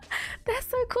 They're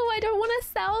so cool. I don't want to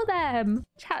sell them.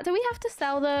 Chat, do we have to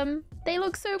sell them? They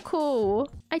look so cool.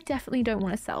 I definitely don't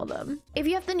want to sell them. If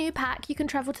you have the new pack, you can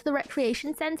travel to the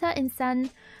recreation center in San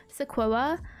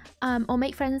Sequoia, or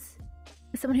make friends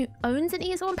with someone who owns an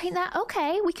easel and paint that.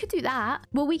 Okay, we could do that.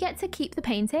 Will we get to keep the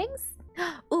paintings?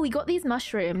 Oh, we got these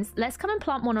mushrooms. Let's come and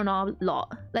plant one on our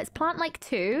lot. Let's plant like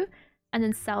 2 and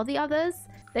then sell the others.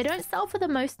 They don't sell for the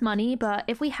most money, but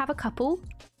if we have a couple,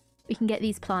 we can get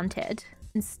these planted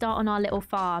and start on our little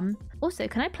farm. Also,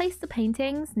 can I place the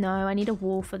paintings? No, I need a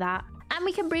wall for that. And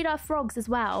we can breed our frogs as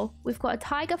well. We've got a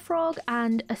tiger frog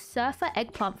and a surfer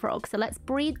eggplant frog. So let's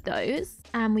breed those.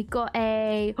 And we got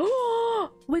a... Oh,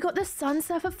 we got the sun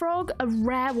surfer frog, a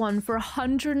rare one for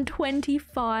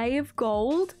 125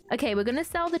 gold. Okay, we're going to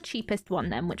sell the cheapest one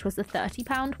then, which was the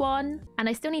 £30 one. And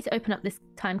I still need to open up this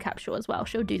time capsule as well.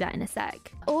 She'll do that in a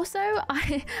sec. Also,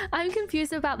 I'm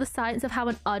confused about the science of how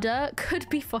an udder could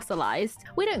be fossilized.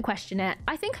 We don't question it.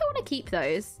 I think I want to keep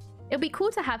those. It'll be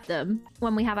cool to have them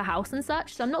when we have a house and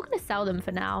such, so I'm not going to sell them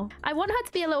for now. I want her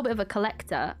to be a little bit of a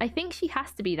collector. I think she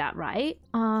has to be that, right?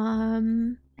 I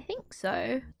think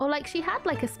so. Or like she had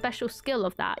like a special skill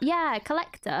of that. Yeah,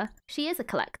 collector. She is a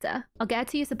collector. I'll get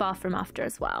her to use the bathroom after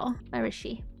as well. Where is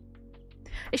she?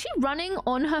 Is she running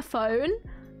on her phone?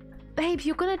 Babe,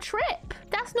 you're gonna trip.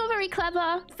 That's not very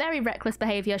clever. Very reckless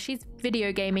behavior. She's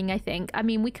video gaming, I think. I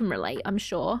mean, we can relate, I'm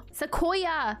sure.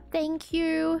 Sequoia, thank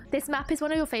you. This map is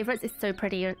one of your favorites. It's so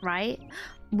pretty, right?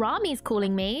 Rami's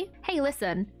calling me. Hey,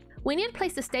 listen, we need a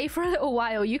place to stay for a little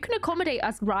while. You can accommodate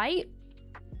us, right?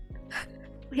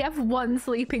 We have 1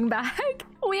 sleeping bag.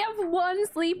 We have 1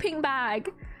 sleeping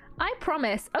bag. I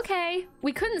promise. Okay,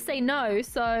 we couldn't say no,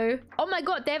 so... Oh my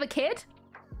god, they have a kid?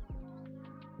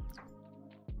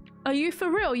 Are you for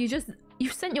real? You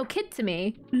sent your kid to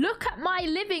me? Look at my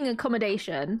living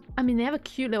accommodation. I mean, they have a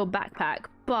cute little backpack,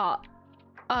 but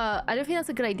I don't think that's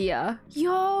a good idea.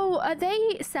 Yo, are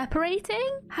they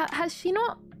separating? Has she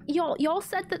not y'all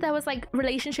said that there was like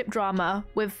relationship drama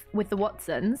with the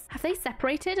Watsons. Have they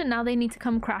separated and now they need to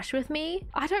come crash with me?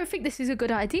 I don't think this is a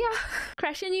good idea.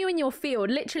 Crashing you in your field,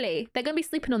 literally. They're gonna be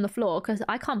sleeping on the floor because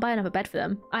I can't buy another bed for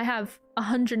them. I have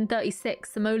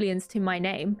 136 simoleons to my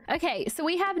name. Okay, so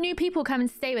we have new people come and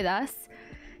stay with us.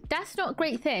 That's not a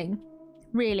great thing,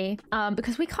 really,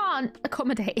 because we can't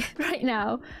accommodate right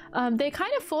now. They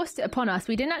kind of forced it upon us.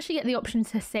 We didn't actually get the option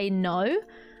to say no.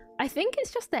 I think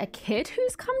it's just their kid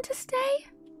who's come to stay.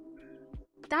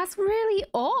 That's really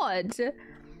odd.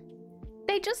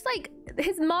 They just like,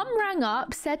 his mom rang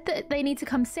up, said that they need to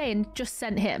come stay and just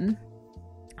sent him.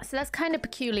 So that's kind of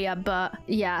peculiar, but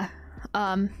yeah.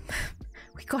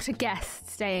 We got a guest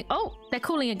staying. Oh, they're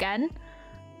calling again.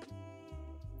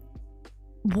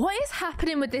 What is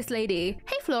happening with this lady?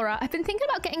 Hey Flora, I've been thinking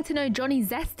about getting to know Johnny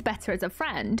Zest better as a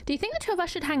friend. Do you think the two of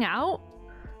us should hang out?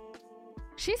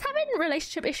 She's having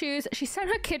relationship issues. She sent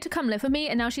her kid to come live with me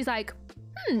and now she's like,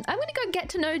 I'm gonna go get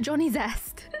to know Johnny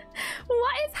Zest.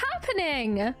 What is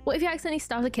happening? What if you accidentally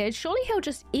starve the kid? Surely he'll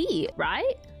just eat,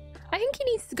 right? I think he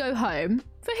needs to go home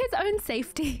for his own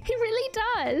safety. He really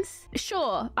does.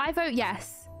 Sure, I vote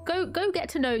yes. Go get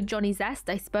to know Johnny Zest,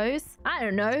 I suppose. I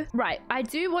don't know. Right, I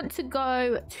do want to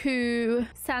go to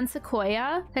San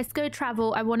Sequoia. Let's go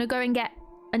travel. I want to go and get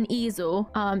an easel.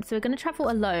 So we're going to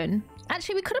travel alone.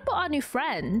 Actually, we could have brought our new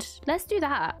friend. Let's do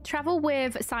that. Travel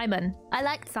with Simon. I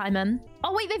liked Simon.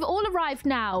 Oh, wait, they've all arrived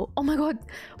now. Oh my God.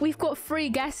 We've got 3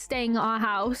 guests staying at our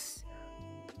house.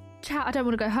 Chat, I don't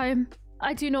want to go home.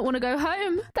 I do not want to go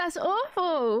home. That's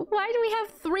awful. Why do we have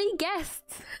 3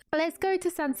 guests? Let's go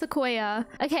to San Sequoia.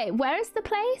 Okay, where is the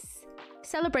place?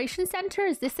 Celebration Center,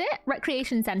 is this it?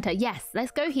 Recreation Center, yes,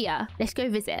 let's go here. Let's go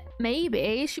visit.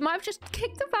 Maybe she might have just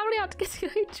kicked the family out to get to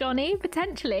know Johnny,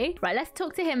 potentially. Right, let's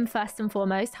talk to him first and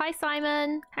foremost. Hi,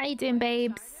 Simon. How you doing,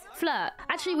 babes? Flirt.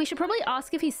 Actually, we should probably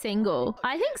ask if he's single.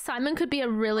 I think Simon could be a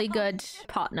really good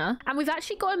partner. And we've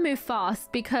actually got to move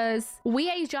fast because we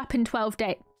age up in 12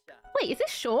 days. Wait, is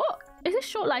this short? Is this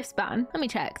short lifespan? Let me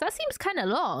check. That seems kind of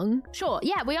long. Sure.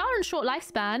 Yeah, we are on short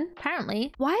lifespan,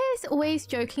 apparently. Why is it always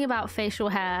joking about facial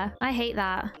hair? I hate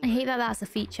that. I hate that that's a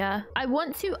feature. I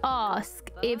want to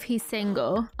ask if he's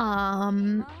single.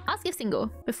 Ask if single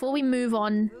before we move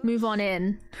on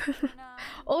in.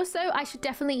 Also, I should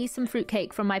definitely eat some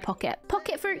fruitcake from my pocket.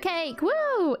 Pocket fruitcake!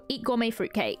 Woo! Eat gourmet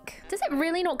fruitcake. Does it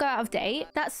really not go out of date?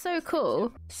 That's so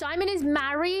cool. Simon is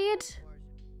married.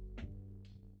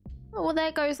 Oh, well,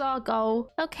 there goes our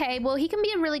goal. Okay, well, he can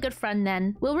be a really good friend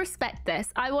then. We'll respect this.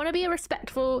 I want to be a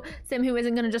respectful sim who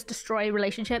isn't going to just destroy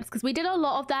relationships because we did a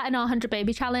lot of that in our 100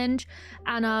 baby challenge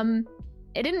and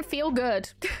it didn't feel good.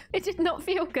 It did not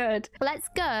feel good. Let's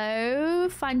go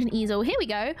find an easel. Here we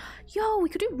go. Yo, we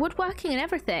could do woodworking and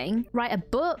everything. Write a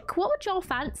book. What would y'all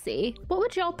fancy? What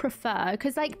would y'all prefer?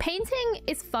 Because like painting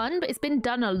is fun, but it's been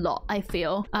done a lot, I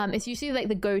feel. It's usually like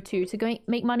the go-to to go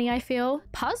make money, I feel.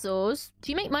 Puzzles?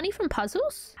 Do you make money from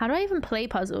puzzles? How do I even play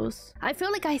puzzles? I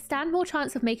feel like I stand more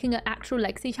chance of making an actual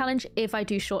legacy challenge if I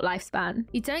do short lifespan.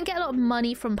 You don't get a lot of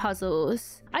money from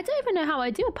puzzles. I don't even know how I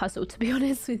do a puzzle, to be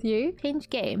honest with you. Change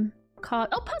game. Card.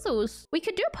 Oh, puzzles. We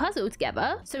could do a puzzle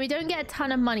together. So we don't get a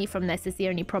ton of money from this is the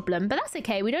only problem. But that's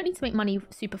okay. We don't need to make money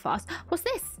super fast. What's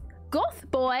this? Goth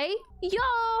boy.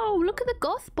 Yo, look at the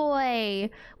goth boy.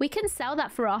 We can sell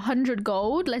that for 100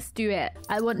 gold. Let's do it.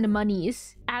 I want the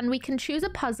monies. And we can choose a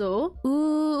puzzle.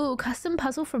 Ooh, custom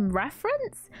puzzle from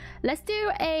reference. Let's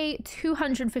do a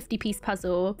 250 piece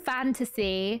puzzle.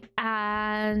 Fantasy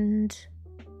and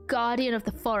Guardian of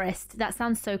the Forest. That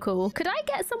sounds so cool. Could I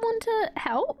get someone to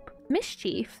help?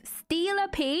 Mischief. Steal a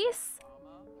piece?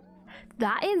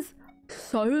 That is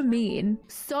so mean.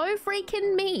 So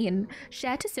freaking mean.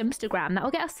 Share to Simstagram. That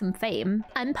will get us some fame.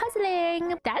 I'm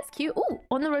puzzling. That's cute. Ooh,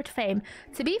 on the road to fame.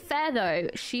 To be fair though,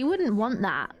 she wouldn't want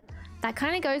that. That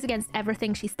kind of goes against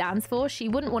everything she stands for. She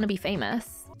wouldn't want to be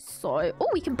famous. So, oh,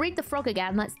 we can breed the frog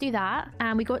again. Let's do that.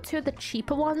 And we got 2 of the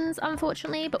cheaper ones,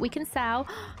 unfortunately, but we can sell.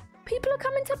 People are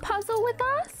coming to puzzle with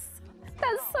us.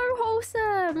 That's so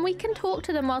wholesome. We can talk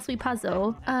to them whilst we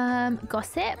puzzle.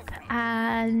 Gossip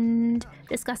and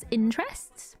discuss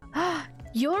interests.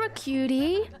 You're a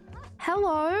cutie.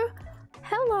 Hello.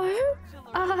 Hello.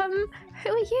 Who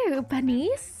are you?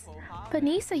 Bernice?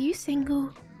 Bernice, are you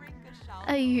single?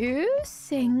 Are you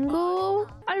single?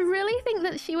 I really think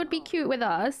that she would be cute with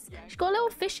us. She's got a little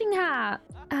fishing hat.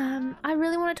 I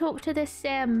really want to talk to this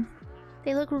sim.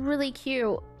 They look really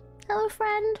cute. Hello,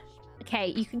 friend.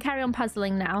 Okay, you can carry on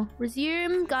puzzling now.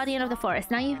 Resume Guardian of the Forest.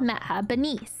 Now you've met her.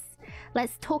 Bernice.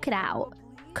 Let's talk it out.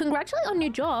 Congratulate on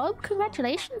your job.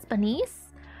 Congratulations,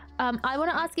 Bernice. I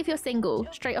want to ask if you're single.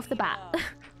 Straight off the bat.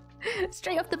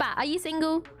 Straight off the bat. Are you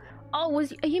single? Oh,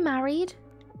 are you married?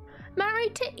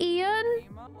 Married to Ian?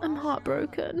 I'm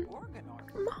heartbroken.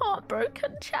 I'm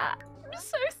heartbroken, chat. I'm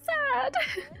so sad.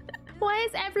 Why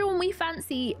is everyone we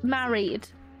fancy married?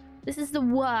 This is the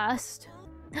worst.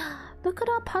 Look at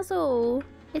our puzzle.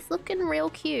 It's looking real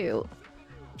cute.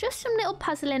 Just some little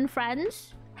puzzling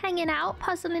friends. Hanging out,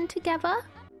 puzzling together.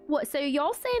 What, so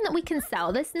y'all saying that we can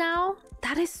sell this now?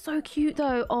 That is so cute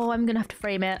though. Oh, I'm gonna have to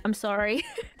frame it. I'm sorry.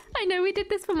 I know we did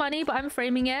this for money, but I'm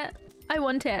framing it. I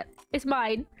want it. It's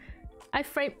mine.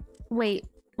 Wait,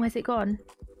 where's it gone?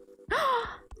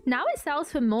 Now it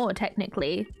sells for more,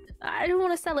 technically. I don't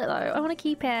want to sell it though. I want to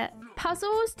keep it.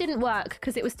 Puzzles didn't work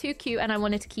because it was too cute and I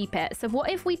wanted to keep it. So what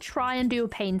if we try and do a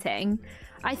painting?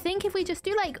 I think if we just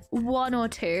do like 1 or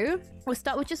 2, we'll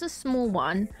start with just a small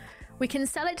one. We can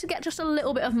sell it to get just a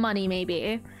little bit of money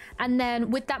maybe. And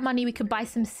then with that money, we could buy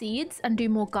some seeds and do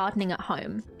more gardening at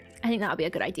home. I think that would be a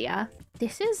good idea.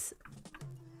 This is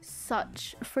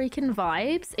such freaking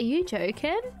vibes. Are you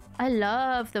joking? I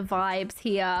love the vibes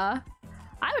here.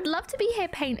 I would love to be here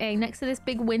painting next to this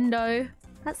big window.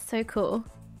 That's so cool.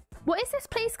 What is this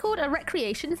place called? A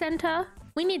recreation center?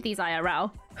 We need these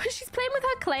IRL. She's playing with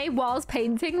her clay whilst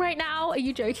painting right now. Are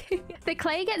you joking? The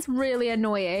clay gets really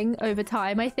annoying over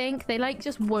time, I think. They like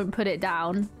just won't put it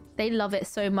down. They love it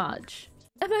so much.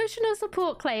 Emotional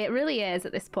support clay, it really is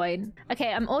at this point.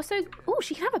 Okay, I'm also... Oh,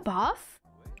 she can have a bath?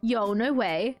 Yo, no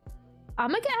way. I'm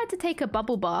gonna get her to take a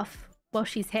bubble bath while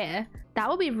she's here. That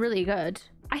would be really good.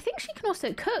 I think she can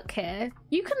also cook here.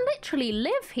 You can literally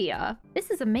live here. This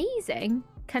is amazing.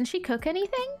 Can she cook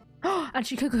anything? And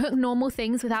she can cook normal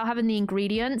things without having the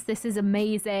ingredients. This is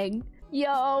amazing.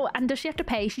 Yo, and does she have to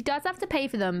pay? She does have to pay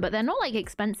for them, but they're not like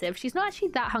expensive. She's not actually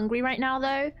that hungry right now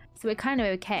though, so we're kind of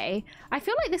okay. I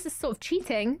feel like this is sort of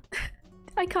cheating.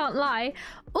 I can't lie.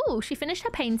 Oh, she finished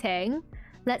her painting.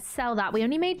 Let's sell that. We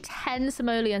only made 10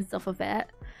 simoleons off of it,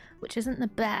 which isn't the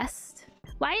best.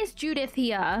 Why is Judith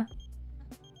here?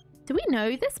 Do we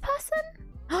know this person?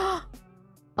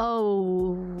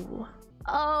 Oh.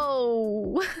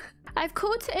 I've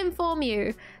called to inform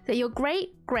you that your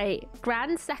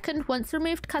great-great-grand second once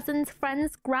removed cousin's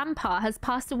friend's grandpa has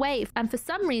passed away and for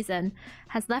some reason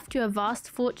has left you a vast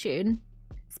fortune.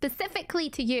 Specifically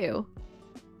to you.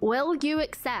 Will you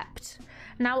accept?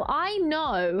 Now I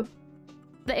know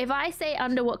that if I say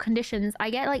under what conditions, I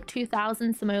get like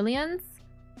 2,000 simoleons.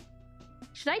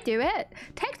 Should I do it?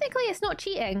 Technically, it's not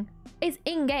cheating. It's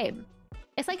in-game.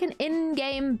 It's like an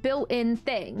in-game built-in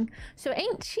thing. So it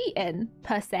ain't cheating,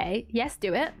 per se. Yes,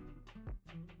 do it.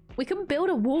 We can build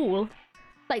a wall.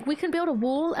 Like, we can build a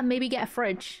wall and maybe get a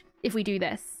fridge if we do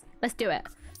this. Let's do it.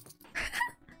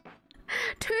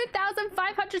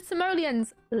 2,500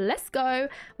 simoleons. Let's go.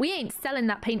 We ain't selling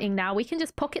that painting now. We can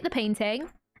just pocket the painting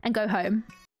and go home.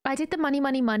 I did the money,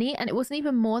 and it wasn't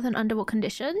even more than under what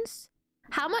conditions?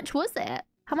 How much was it?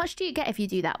 How much do you get if you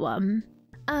do that one?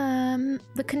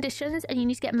 The conditions, and you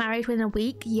need to get married within a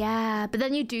week. Yeah, but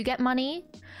then you do get money.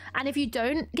 And if you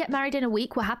don't get married in a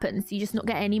week, what happens? You just not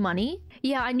get any money?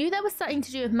 Yeah, I knew there was something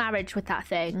to do with marriage with that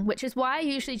thing, which is why I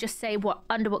usually just say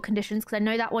under what conditions, because I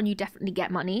know that one you definitely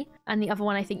get money, and the other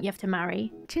one I think you have to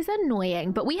marry, which is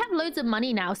annoying. But we have loads of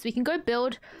money now, so we can go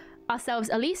build ourselves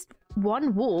at least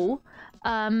one wall.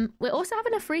 We're also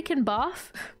having a freaking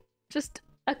bath. Just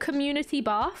a community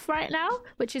bath right now,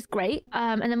 which is great.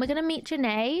 And then we're gonna meet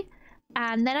Janae,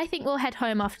 and then I think we'll head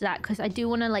home after that because I do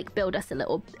want to like build us a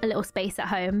little space at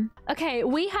home. Okay,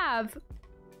 we have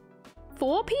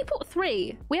 4 people.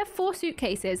 3. We have 4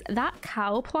 suitcases. That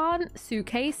cow plant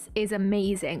suitcase is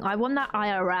amazing. I want that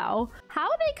IRL. How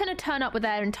are they gonna turn up with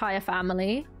their entire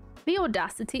family? The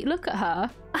audacity. Look at her.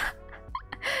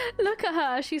 Look at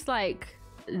her. She's like,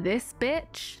 this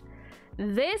bitch.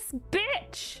 This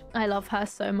bitch. I love her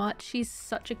so much. She's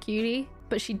such a cutie,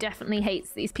 but she definitely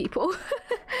hates these people.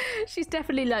 She's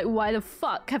definitely like, why the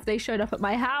fuck have they showed up at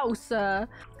my house?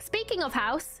 Speaking of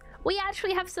house, we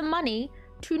actually have some money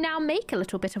to now make a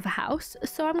little bit of a house,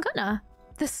 so I'm gonna.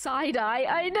 The side eye,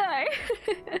 I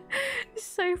know.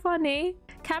 So funny.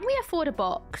 Can we afford a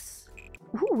box?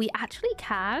 Ooh, we actually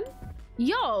can.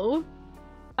 Yo.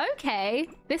 Okay,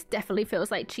 this definitely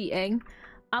feels like cheating.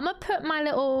 I'm gonna put my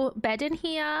little bed in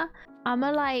here. I'm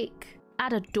gonna like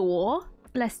add a door.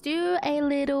 Let's do a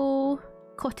little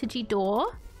cottagey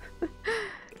door.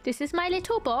 This is my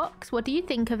little box. What do you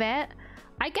think of it?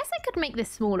 I guess I could make this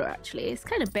smaller actually. It's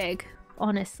kind of big,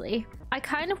 honestly. I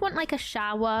kind of want like a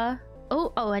shower.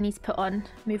 Oh, I need to put on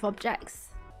move objects.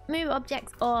 Move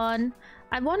objects on.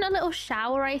 I want a little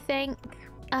shower, I think.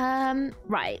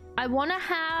 Right. I want to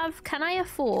have, can I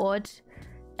afford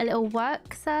a little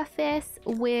work surface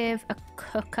with a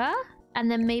cooker? And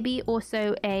then maybe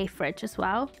also a fridge as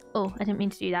well. Oh, I didn't mean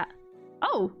to do that.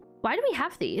 Oh, why do we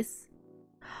have these?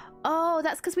 Oh,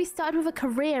 that's because we started with a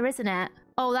career, isn't it?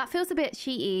 Oh, that feels a bit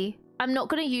cheaty. I'm not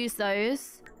going to use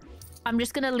those. I'm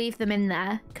just going to leave them in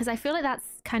there because I feel like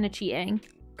that's kind of cheating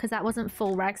because that wasn't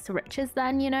full rags to riches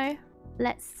then, you know?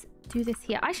 Let's do this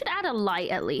here. I should add a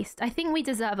light at least. I think we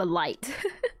deserve a light.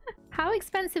 How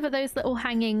expensive are those little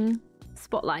hanging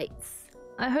spotlights?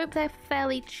 I hope they're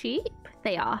fairly cheap.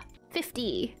 They are.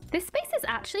 50. This space is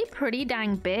actually pretty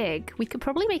dang big. We could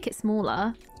probably make it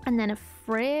smaller. And then a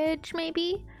fridge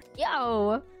maybe?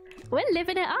 Yo, we're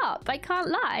living it up. I can't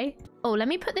lie. Oh, let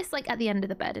me put this like at the end of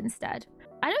the bed instead.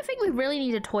 I don't think we really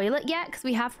need a toilet yet because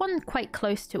we have one quite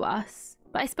close to us.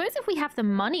 But I suppose if we have the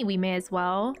money, we may as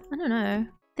well. I don't know.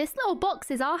 This little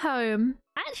box is our home.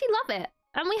 I actually love it.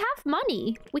 And we have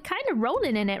money. We're kind of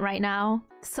rolling in it right now.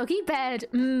 Soggy bed.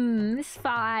 It's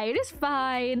fine. It's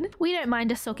fine. We don't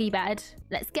mind a soggy bed.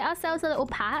 Let's get ourselves a little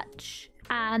patch.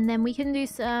 And then we can do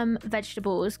some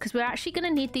vegetables because we're actually going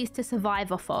to need these to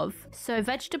survive off of. So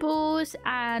vegetables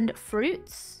and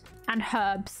fruits and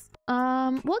herbs.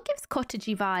 What gives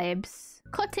cottagey vibes?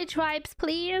 Cottage vibes,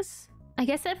 please. I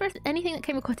guess if there's anything that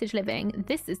came with cottage living,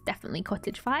 this is definitely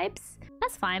cottage vibes.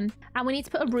 That's fine. And we need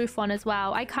to put a roof on as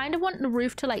well. I kind of want the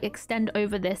roof to like extend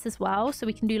over this as well. So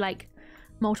we can do like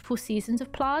multiple seasons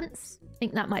of plants. I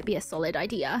think that might be a solid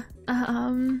idea.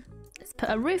 Let's put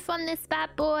a roof on this bad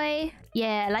boy.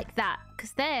 Yeah, like that.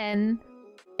 Because then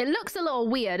it looks a little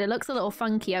weird. It looks a little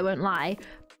funky, I won't lie.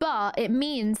 But it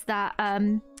means that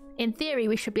in theory,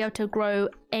 we should be able to grow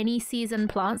any season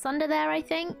plants under there, I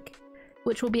think.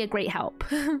 Which will be a great help.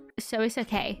 So it's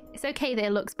okay. It's okay that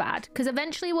it looks bad. Because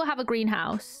eventually we'll have a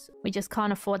greenhouse. We just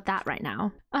can't afford that right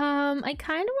now. I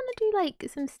kind of want to do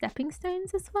like some stepping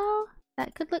stones as well.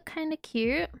 That could look kind of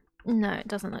cute. No, it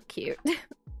doesn't look cute.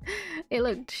 It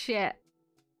looked shit.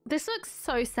 This looks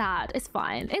so sad. It's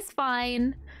fine. It's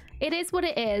fine. It is what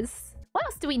it is. What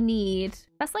else do we need?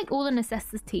 That's like all the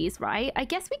necessities, right? I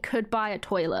guess we could buy a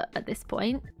toilet at this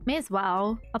point. May as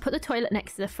well. I'll put the toilet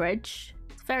next to the fridge.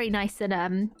 Very nice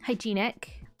and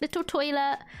hygienic. Little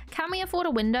toilet. Can we afford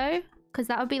a window? Because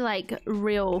that would be like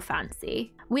real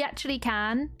fancy. We actually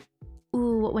can.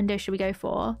 Ooh, what window should we go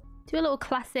for? Do a little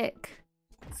classic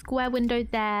square window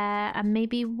there and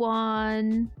maybe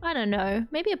one, I don't know,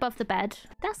 maybe above the bed.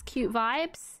 That's cute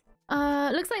vibes.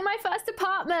 Looks like my first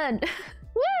apartment.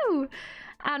 Woo!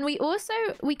 And we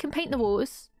can paint the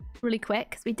walls really quick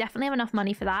because we definitely have enough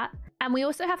money for that. And we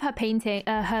also have her painting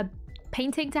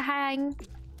to hang.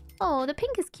 Oh, the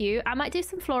pink is cute. I might do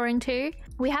some flooring too.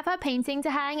 We have her painting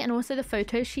to hang and also the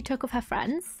photos she took of her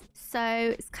friends. So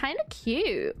it's kind of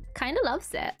cute. Kind of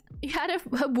loves it. You had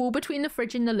a wall between the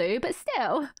fridge and the loo, but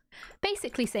still.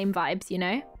 Basically same vibes, you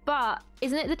know? But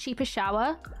isn't it the cheapest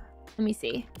shower? Let me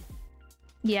see.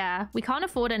 Yeah, we can't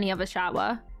afford any other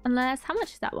shower. Unless, how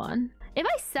much is that one? If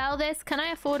I sell this, can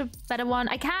I afford a better one?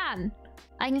 I can.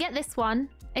 I can get this one.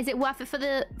 Is it worth it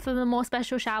for the more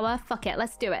special shower? Fuck it,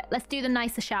 let's do it. Let's do the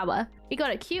nicer shower. We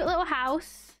got a cute little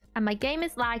house and my game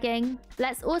is lagging.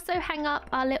 Let's also hang up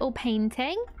our little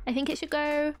painting. I think it should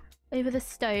go over the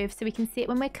stove so we can see it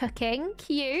when we're cooking.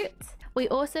 Cute. We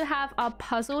also have our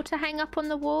puzzle to hang up on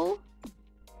the wall.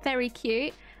 Very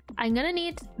cute. I'm gonna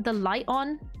need the light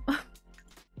on.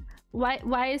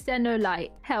 Why is there no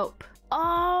light? Help.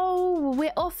 Oh,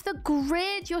 we're off the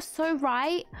grid. You're so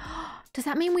right. Does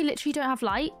that mean we literally don't have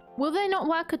light? Will they not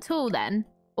work at all then?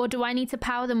 Or do I need to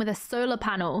power them with a solar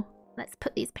panel? Let's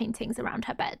put these paintings around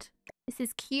her bed. This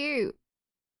is cute.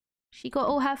 She got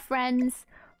all her friends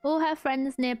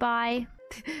nearby.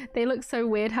 They look so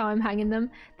weird how I'm hanging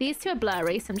them. These two are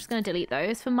blurry, so I'm just going to delete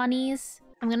those for monies.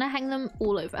 I'm going to hang them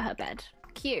all over her bed.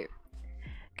 Cute.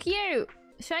 Cute.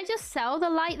 Should I just sell the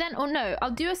light then? Or no,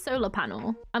 I'll do a solar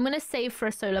panel. I'm going to save for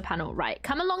a solar panel. Right,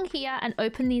 come along here and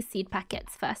open these seed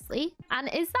packets firstly. And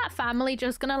is that family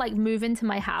just going to like move into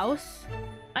my house?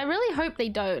 I really hope they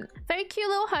don't. Very cute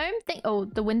little home. Oh,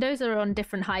 the windows are on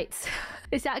different heights.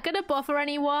 Is that going to bother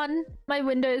anyone? My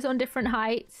windows on different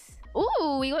heights.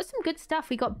 Ooh, we got some good stuff.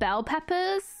 We got bell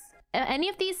peppers. Are any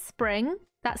of these spring?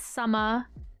 That's summer.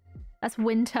 That's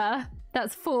winter.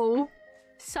 That's fall.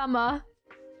 Summer.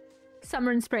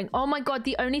 Summer and spring. Oh my god,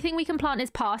 the only thing we can plant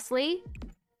is parsley.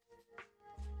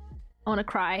 I want to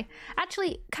cry.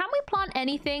 Actually, can we plant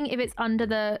anything if it's under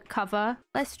the cover?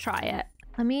 Let's try it.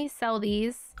 Let me sell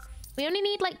these. We only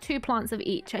need like 2 plants of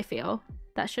each, I feel.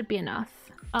 That should be enough.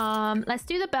 Let's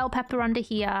do the bell pepper under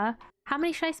here. How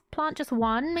many should I plant? Just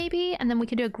 1 maybe? And then we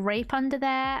can do a grape under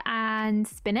there and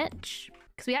spinach.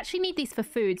 Because we actually need these for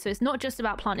food, so it's not just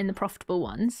about planting the profitable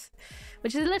ones,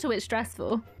 which is a little bit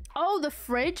stressful. Oh, the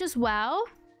fridge as well.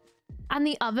 And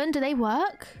the oven, do they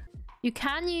work? You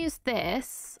can use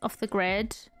this off the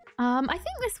grid. I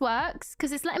think this works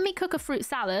because it's letting me cook a fruit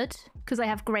salad because I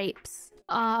have grapes.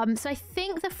 So I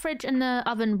think the fridge and the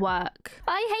oven work.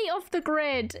 I hate off the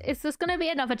grid. It's just going to be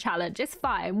another challenge. It's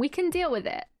fine. We can deal with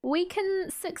it. We can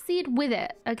succeed with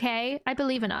it, okay? I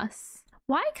believe in us.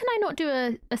 Why can I not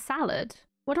do a salad?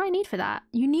 What do I need for that?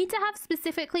 You need to have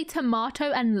specifically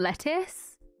tomato and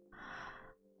lettuce.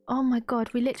 Oh my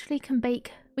god, we literally can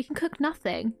bake. We can cook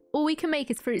nothing. All we can make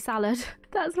is fruit salad.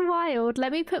 That's wild.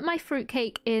 Let me put my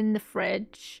fruitcake in the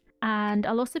fridge. And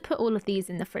I'll also put all of these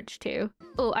in the fridge too.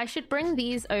 Oh, I should bring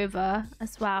these over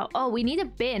as well. Oh, we need a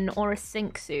bin or a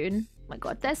sink soon. Oh my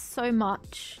god, there's so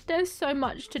much. There's so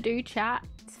much to do, chat.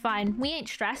 It's fine. We ain't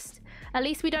stressed. At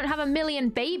least we don't have a million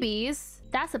babies.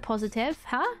 That's a positive,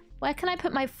 huh? Where can I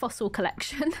put my fossil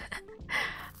collection?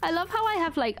 I love how I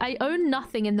have, like, I own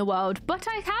nothing in the world, but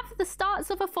I have the starts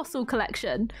of a fossil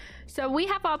collection. So we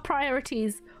have our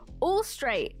priorities all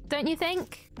straight, don't you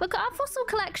think? Look at our fossil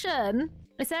collection.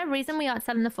 Is there a reason we aren't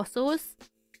selling the fossils?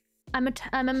 I'm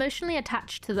emotionally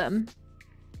attached to them,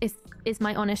 is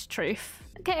my honest truth.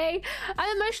 Okay,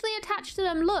 I'm emotionally attached to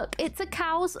them. Look, it's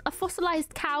a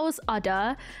fossilized cow's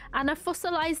udder and a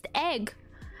fossilized egg.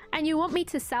 And you want me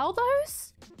to sell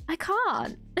those? I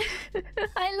can't.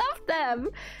 I love them.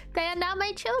 They are now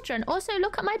my children. Also,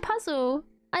 look at my puzzle.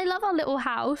 I love our little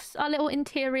house, our little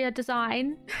interior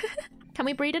design. Can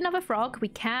we breed another frog? We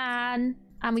can.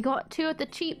 And we got 2 of the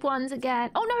cheap ones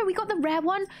again. Oh no, we got the rare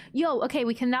one. Yo, okay,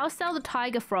 we can now sell the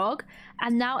tiger frog.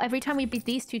 And now every time we breed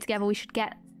these 2 together, we should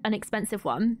get an expensive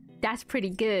one. That's pretty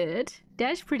good.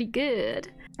 That's pretty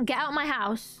good. Get out of my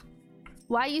house.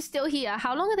 Why are you still here?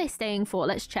 How long are they staying for?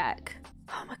 Let's check.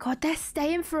 Oh my god, they're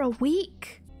staying for a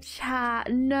week.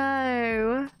 Chat,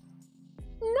 no.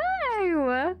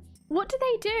 No. What do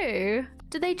they do?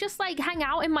 Do they just like hang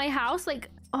out in my house? Like,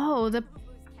 oh, the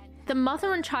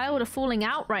mother and child are falling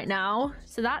out right now.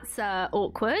 So that's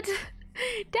awkward.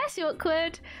 That's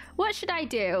awkward. What should I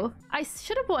do? I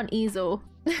should have bought an easel.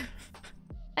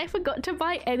 I forgot to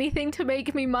buy anything to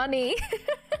make me money.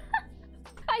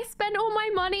 I spent all my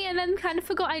money and then kind of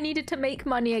forgot I needed to make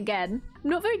money again. I'm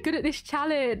not very good at this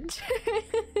challenge.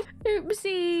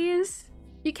 Oopsies.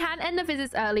 You can end the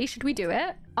visits early. Should we do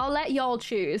it? I'll let y'all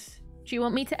choose. Do you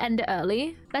want me to end it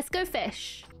early? Let's go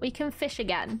fish. We can fish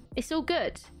again. It's all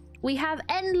good. We have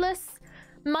endless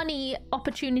money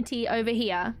opportunity over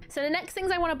here. So the next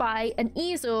things I want to buy, an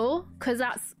easel, because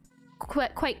that's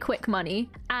quite quick money,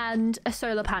 and a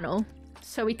solar panel.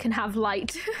 So we can have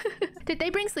light. Did they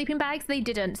bring sleeping bags? They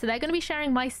didn't. So they're going to be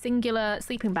sharing my singular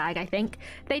sleeping bag, I think.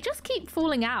 They just keep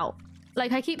falling out.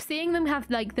 Like, I keep seeing them have,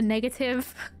 like, the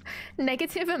negative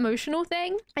emotional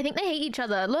thing. I think they hate each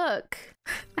other. Look.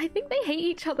 I think they hate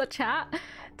each other, chat.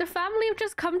 The family have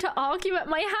just come to argue at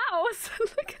my house.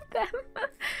 Look at them.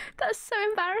 That's so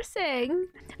embarrassing.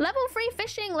 Level 3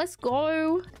 fishing. Let's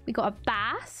go. We got a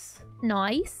bass.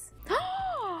 Nice.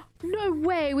 No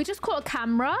way. We just caught a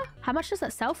camera. How much does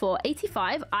that sell for?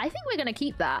 85. I think we're gonna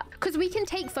keep that because we can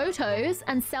take photos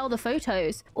and sell the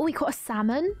photos. Oh, we caught a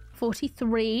salmon.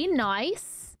 43.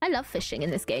 Nice. I love fishing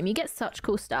in this game. You get such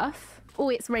cool stuff. Oh,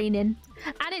 it's raining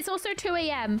and it's also 2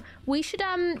 a.m. We should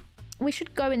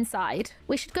go inside.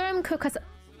 We should go and cook us.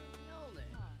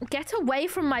 Get away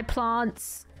from my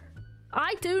plants.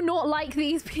 I do not like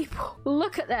these people.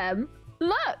 Look at them.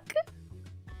 Look.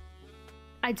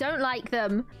 I don't like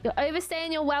them. You're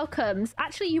overstaying your welcomes.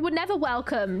 Actually, you were never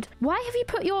welcomed. Why have you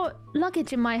put your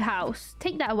luggage in my house?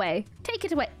 Take that away. Take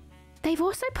it away. They've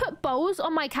also put bowls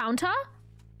on my counter.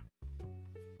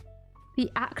 The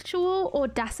actual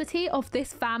audacity of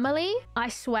this family. I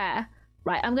swear.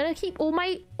 Right, I'm gonna keep all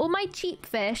my cheap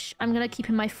fish. I'm gonna keep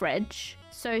in my fridge.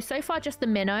 So far just the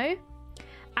minnow.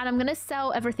 And I'm gonna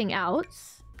sell everything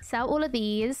else. Sell all of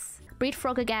these. Breed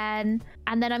frog again.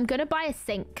 And then I'm gonna buy a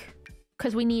sink.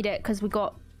 Because we need it, because we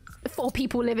got 4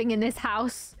 people living in this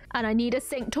house and I need a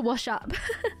sink to wash up.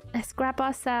 Let's grab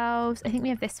ourselves. I think we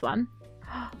have this one.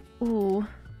 Ooh,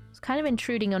 it's kind of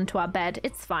intruding onto our bed.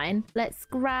 It's fine. Let's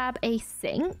grab a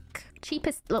sink.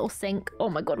 Cheapest little sink. Oh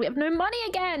my god, we have no money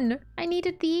again. I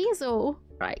needed the easel.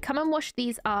 Right, come and wash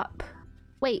these up.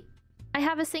 Wait, I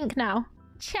have a sink now.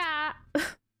 Chat.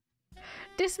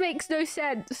 This makes no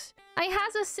sense. I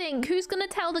has a sink. Who's gonna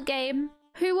tell the game?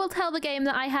 Who will tell the game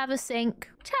that I have a sink?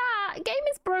 Chat, game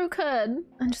is broken.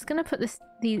 I'm just gonna put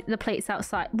the plates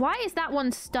outside. Why is that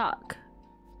one stuck?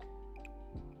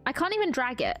 I can't even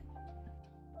drag it.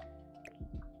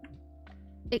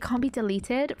 It can't be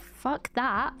deleted. Fuck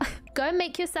that. Go and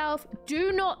make yourself.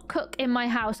 Do not cook in my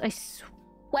house.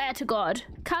 swear to God.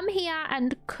 Come here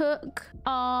and cook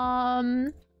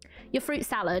your fruit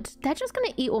salad. They're just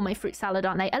gonna eat all my fruit salad,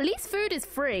 aren't they? At least food is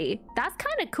free. That's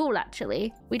kind of cool,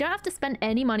 actually. We don't have to spend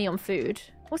any money on food.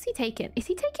 What's he taking? Is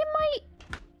he taking my...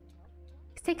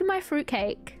 He's taking my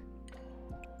fruitcake.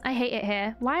 I hate it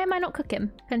here. Why am I not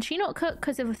cooking? Can she not cook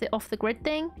because of the off-the-grid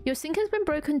thing? Your sink has been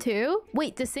broken too?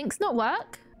 Wait, does sinks not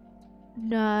work?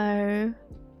 No.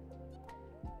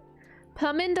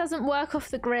 Plumbing doesn't work off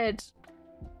the grid.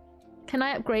 Can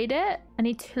I upgrade it? I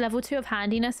need level 2 of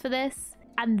handiness for this.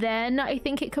 And then I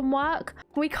think it can work.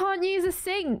 We can't use a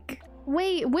sink.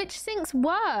 Wait, which sinks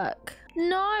work?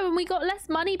 No, and we got less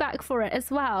money back for it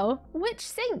as well. Which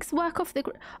sinks work off the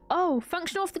grid? Oh,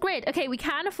 function off the grid. Okay, we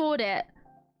can afford it.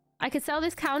 I could sell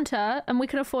this counter and we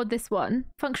can afford this one.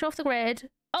 Function off the grid.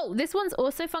 Oh, this one's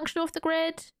also function off the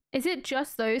grid. Is it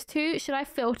just those two? Should I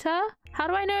filter? How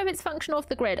do I know if it's function off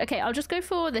the grid? Okay, I'll just go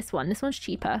for this one. This one's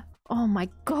cheaper. Oh my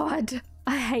God.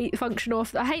 I hate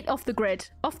I hate off the grid.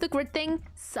 Off the grid thing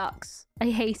sucks. I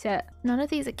hate it. None of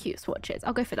these are cute swatches.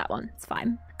 I'll go for that one. It's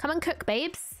fine. Come and cook,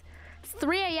 babes. It's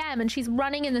 3 a.m. and she's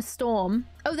running in the storm.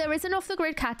 Oh, there is an off the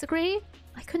grid category?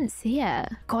 I couldn't see it.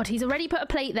 God, he's already put a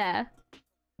plate there.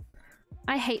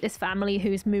 I hate this family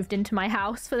who's moved into my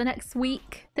house for the next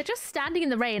week. They're just standing in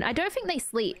the rain. I don't think they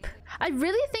sleep. I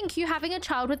really think you having a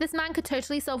child with this man could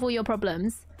totally solve all your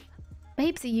problems.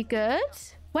 Babes, are you good?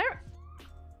 Where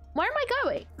am I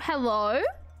going? Hello?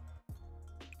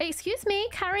 Excuse me,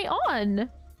 carry on.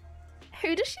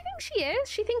 Who does she think she is?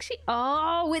 She thinks she...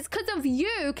 Oh, it's because of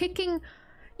you kicking...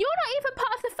 You're not even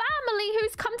part of the family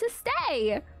who's come to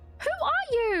stay. Who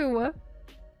are you?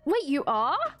 Wait, you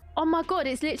are? Oh my God,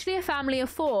 it's literally a family of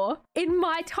 4 in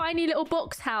my tiny little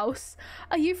box house.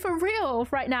 Are you for real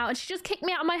right now? And she just kicked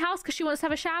me out of my house because she wants to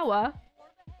have a shower.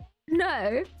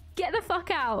 No, get the fuck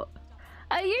out.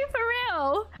 Are you for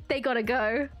real? They gotta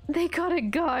go. They gotta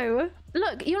go.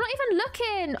 Look, you're not even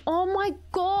looking. Oh my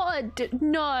God,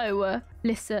 no.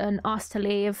 Listen, asked to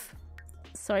leave.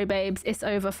 Sorry, babes, it's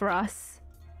over for us.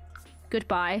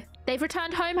 Goodbye. They've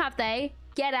returned home, have they?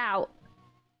 Get out.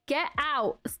 Get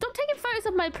out. Stop taking photos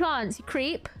of my plants, you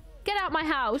creep. Get out my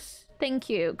house. Thank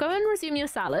you. Go and resume your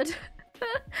salad.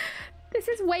 This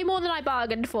is way more than I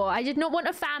bargained for. I did not want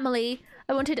a family.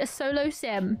 I wanted a solo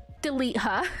sim. Delete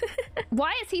her.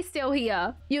 Why is he still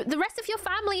here? The rest of your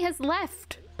family has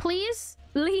left. Please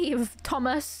leave,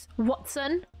 Thomas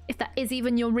Watson. If that is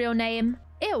even your real name.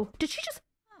 Ew, did she just...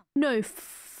 No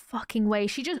fucking way.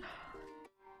 She just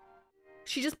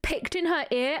picked in her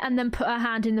ear and then put her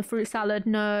hand in the fruit salad.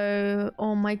 No.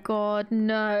 Oh my God,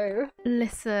 no.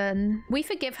 Listen, we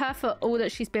forgive her for all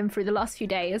that she's been through the last few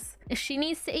days. If she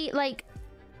needs to eat like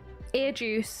ear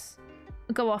juice,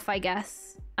 go off, I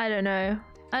guess. I don't know.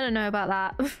 I don't know about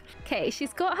that. Okay,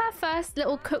 she's got her first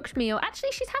little cooked meal.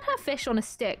 Actually, she's had her fish on a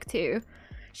stick too.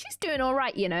 She's doing all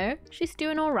right, you know. She's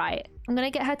doing all right. I'm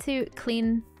gonna get her to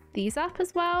clean these up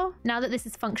as well now that this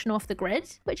is functional off the grid,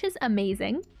 which is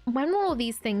amazing. When will all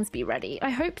these things be ready? I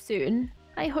hope soon.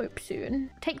 I hope soon.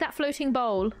 Take that floating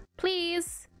bowl,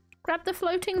 please. Grab the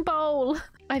floating bowl.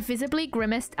 I visibly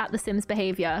grimaced at the Sims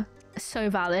behavior. So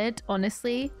valid,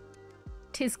 honestly.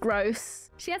 'Tis gross.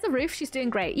 She has a roof, she's doing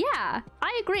great. Yeah,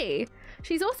 I agree.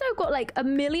 She's also got like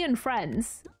 1 million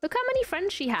friends. Look how many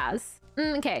friends she has.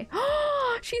 Okay.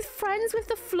 She's friends with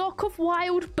the flock of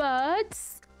wild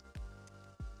birds.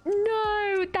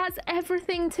 No, that's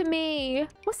everything to me.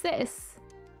 What's this?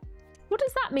 What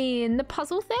does that mean? The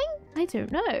puzzle thing? I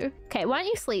don't know. Okay, why don't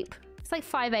you sleep? It's like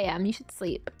 5 a.m. You should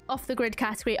sleep. Off the grid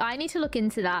category. I need to look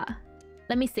into that.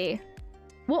 Let me see.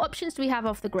 What options do we have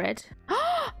off the grid?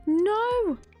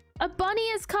 No! A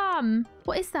bunny has come.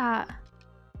 What is that?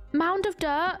 Mound of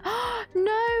dirt?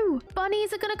 No!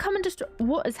 Bunnies are gonna come and destroy...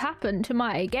 What has happened to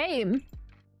my game?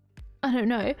 I don't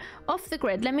know. Off the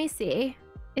grid. Let me see.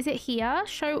 Is it here?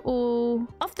 Show all.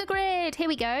 Off the grid. Here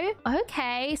we go.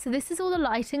 Okay, so this is all the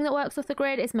lighting that works off the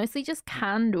grid. It's mostly just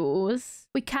candles.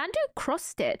 We can do cross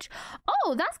stitch.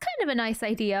 Oh, that's kind of a nice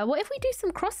idea. What if we do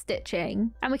some cross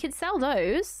stitching? And we could sell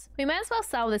those. We may as well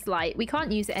sell this light. We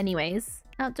can't use it anyways.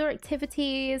 Outdoor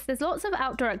activities. There's lots of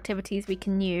outdoor activities we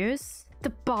can use. The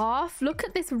bath. Look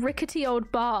at this rickety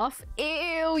old bath.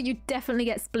 Ew, you definitely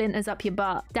get splinters up your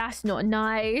butt. That's not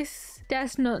nice.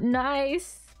 That's not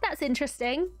nice. That's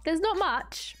interesting. There's not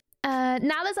much.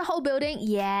 Now there's a whole building.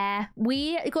 Yeah,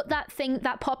 we got that thing,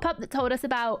 that pop-up that told us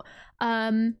about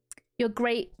your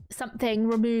great something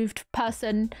removed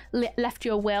person left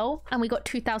your will, and we got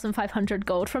 2,500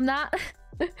 gold from that.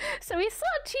 So we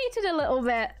sort of cheated a little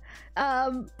bit.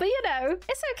 But you know,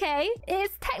 it's okay.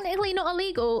 It's technically not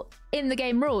illegal in the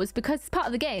game rules because it's part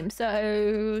of the game.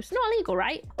 So it's not illegal,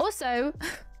 right? Also,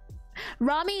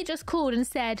 Rami just called and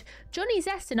said, Johnny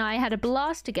Zest and I had a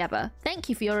blast together. Thank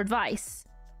you for your advice.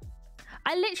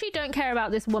 I literally don't care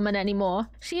about this woman anymore.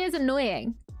 She is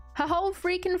annoying. Her whole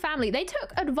freaking family, they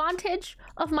took advantage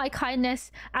of my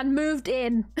kindness and moved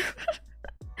in.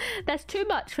 That's too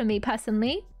much for me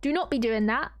personally. Do not be doing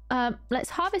that. Let's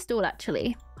harvest all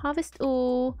actually. Harvest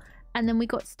all. And then we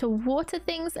got to water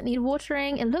things that need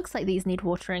watering. It looks like these need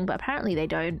watering, but apparently they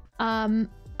don't.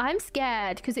 I'm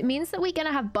scared because it means that we're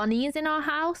gonna have bunnies in our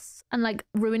house and like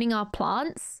ruining our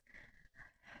plants.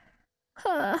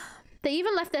 They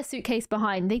even left their suitcase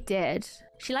behind. They did.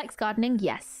 She likes gardening.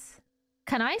 Yes.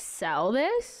 Can I sell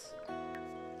this?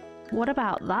 What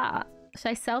about that? Should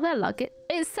I sell their luggage?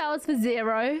 It sells for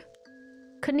 0.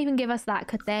 Couldn't even give us that,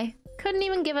 could they? Couldn't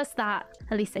even give us that.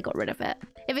 At least they got rid of it.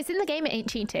 If it's in the game, it ain't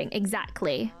cheating.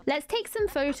 Exactly. Let's take some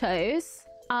photos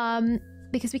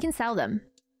because we can sell them.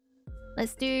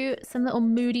 Let's do some little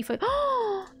moody photo.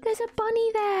 Oh, there's a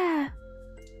bunny there.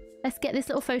 Let's get this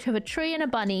little photo of a tree and a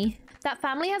bunny. That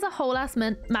family has a whole ass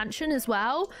mansion as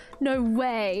well. No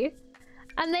way.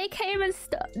 And they came and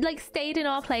stayed in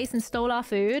our place and stole our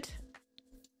food.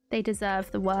 They deserve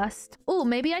the worst. Oh,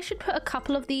 maybe I should put a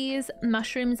couple of these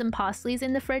mushrooms and parsleys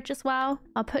in the fridge as well.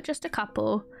 I'll put just a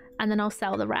couple and then I'll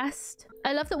sell the rest.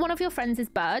 I love that one of your friends is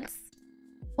birds.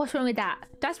 What's wrong with that?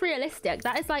 That's realistic.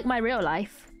 That is like my real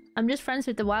life. I'm just friends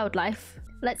with the wildlife.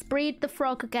 Let's breed the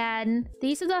frog again.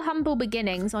 These are the humble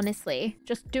beginnings, honestly.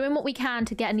 Just doing what we can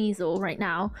to get an easel right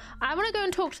now. I want to go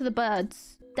and talk to the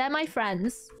birds. They're my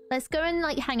friends. Let's go and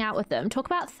like hang out with them. Talk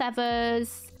about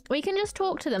feathers. We can just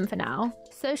talk to them for now.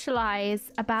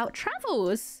 Socialize about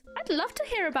travels. I'd love to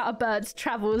hear about a bird's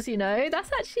travels, you know? That's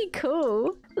actually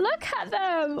cool. Look at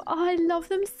them. Oh, I love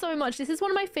them so much. This is one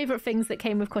of my favorite things that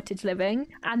came with cottage living.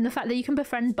 And the fact that you can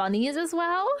befriend bunnies as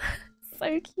well.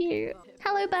 So cute.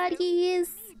 Hello, buddies.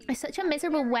 It's such a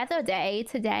miserable weather day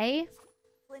today.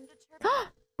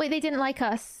 Wait, they didn't like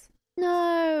us.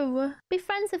 No. Be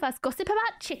friends with us. Gossip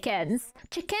about chickens.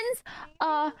 Chickens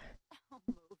are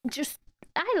just...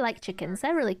 I like chickens.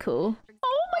 They're really cool.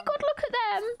 Oh my god, look at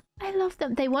them. I love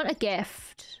them. They want a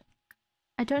gift.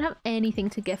 I don't have anything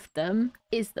to gift them,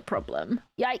 is the problem.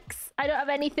 Yikes. I don't have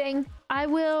anything. I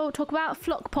will talk about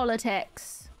flock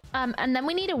politics. And then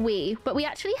we need a wee, but we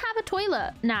actually have a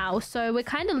toilet now, so we're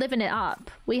kind of living it up.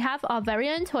 We have our very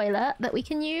own toilet that we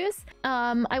can use.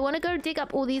 I want to go dig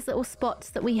up all these little spots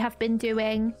that we have been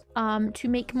doing to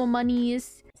make more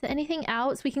monies. Is there anything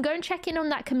else? We can go and check in on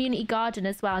that community garden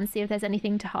as well and see if there's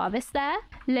anything to harvest there.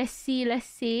 Let's see, let's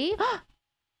see.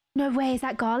 No way, is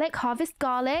that garlic? Harvest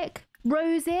garlic.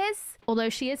 Roses. Although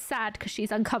she is sad because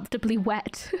she's uncomfortably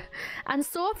wet. And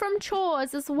sore from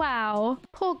chores as well.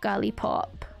 Poor girly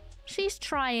pop. She's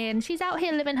trying. She's out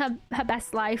here living her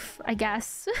best life, I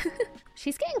guess.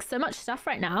 She's getting so much stuff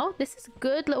right now. This is a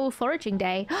good little foraging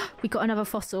day. We got another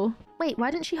fossil. Wait,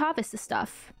 why didn't she harvest the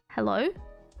stuff? Hello?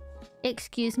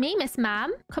 Excuse me, Miss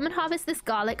Ma'am. Come and harvest this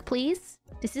garlic, please.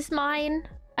 This is mine.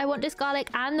 I want this garlic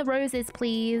and the roses,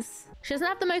 please. She doesn't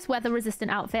have the most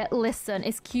weather-resistant outfit. Listen,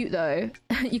 it's cute, though.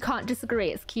 You can't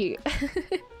disagree. It's cute.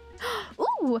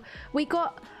 Ooh, we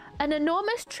got an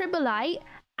enormous tribolite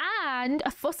and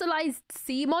a fossilized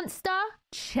sea monster.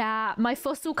 Chat, my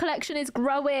fossil collection is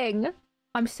growing.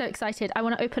 I'm so excited. I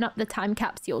want to open up the time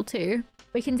capsule too.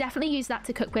 We can definitely use that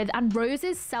to cook with. And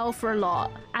roses sell for a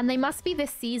lot. And they must be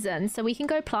this season, so we can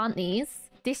go plant these.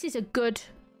 This is a good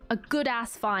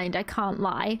ass find, I can't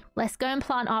lie. Let's go and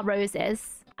plant our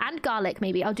roses. And garlic,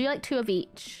 maybe. I'll do like 2 of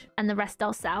each. And the rest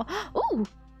I'll sell. Ooh,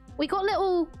 we got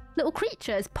little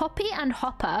creatures. Poppy and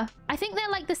Hopper. I think they're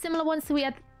like the similar ones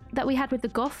that we had with the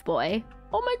goth boy.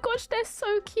 Oh my gosh, they're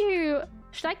so cute.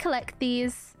 Should I collect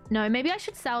these? No, maybe I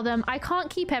should sell them. I can't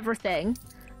keep everything.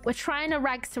 We're trying to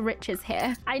rags to riches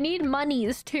here. I need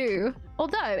monies too.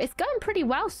 Although it's going pretty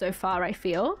well so far, I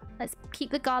feel. Let's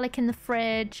keep the garlic in the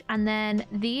fridge. And then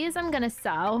these I'm gonna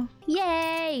sell.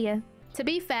 Yay! To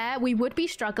be fair, we would be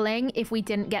struggling if we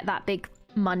didn't get that big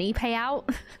money payout.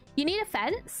 You need a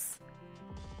fence?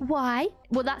 Why?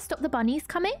 Will that stop the bunnies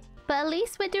coming? But at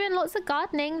least we're doing lots of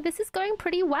gardening. This is going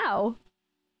pretty well.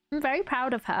 I'm very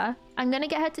proud of her. I'm going to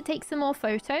get her to take some more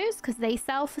photos because they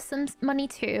sell for some money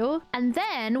too. And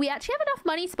then we actually have enough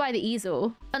money to buy the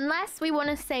easel. Unless we want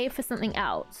to save for something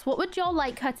else. What would y'all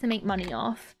like her to make money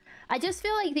off? I just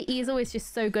feel like the easel is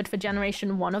just so good for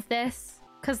generation 1 of this.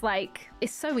 Because like,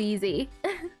 it's so easy.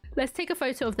 Let's take a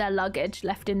photo of their luggage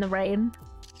left in the rain.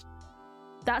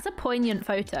 That's a poignant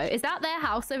photo. Is that their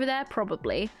house over there?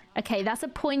 Probably. Okay, that's a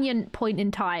poignant point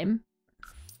in time.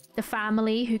 The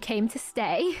family who came to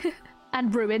stay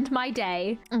and ruined my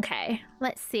day. Okay,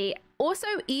 let's see. Also,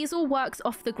 easel works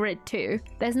off the grid too.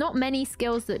 There's not many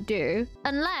skills that do.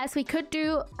 Unless we could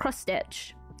do cross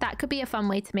stitch. That could be a fun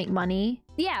way to make money.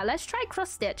 Yeah, let's try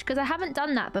cross stitch because I haven't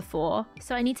done that before.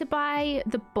 So I need to buy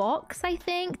the box, I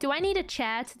think. Do I need a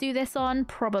chair to do this on?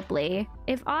 Probably.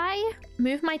 If I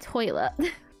move my toilet...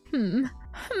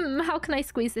 how can I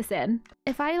squeeze this in?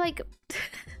 If I like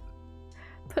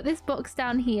put this box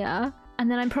down here,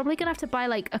 and then I'm probably gonna have to buy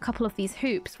like a couple of these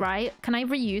hoops, right? Can I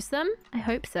reuse them? I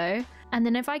hope so. And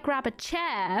then if I grab a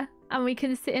chair and we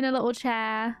can sit in a little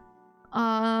chair,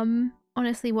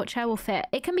 honestly, what chair will fit?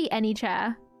 It can be any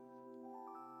chair.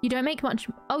 You don't make much...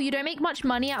 Oh, you don't make much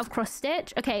money out of cross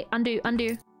stitch? Okay, undo. I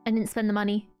didn't spend the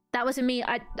money. That wasn't me.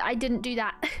 I didn't do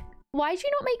that. Why did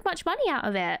you not make much money out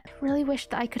of it? I really wish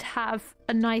that I could have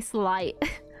a nice light.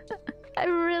 I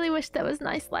really wish there was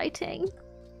nice lighting.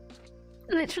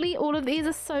 Literally, all of these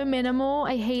are so minimal.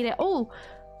 I hate it. Oh,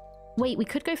 wait, we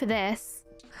could go for this.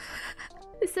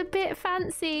 It's a bit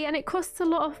fancy and it costs a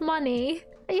lot of money.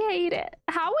 I hate it.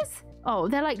 How is... Oh,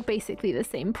 they're like basically the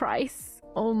same price.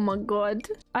 Oh my god.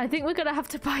 I think we're gonna have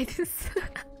to buy this.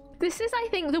 This is, I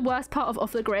think, the worst part of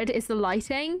off the grid is the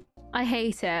lighting. I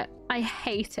hate it. I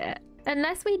hate it.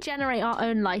 Unless we generate our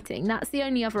own lighting, that's the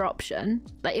only other option.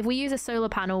 Like if we use a solar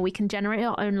panel, we can generate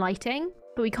our own lighting,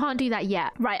 but we can't do that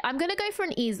yet. Right, I'm gonna go for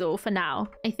an easel for now.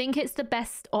 I think it's the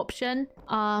best option.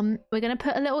 We're gonna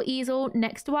put a little easel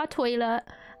next to our toilet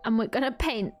and we're gonna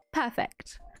paint.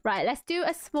 Perfect. Right, let's do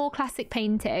a small classic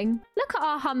painting. Look at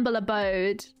our humble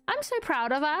abode. I'm so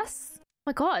proud of us. Oh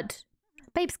my god.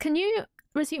 Babes, can you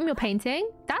resume your painting?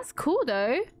 That's cool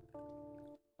though.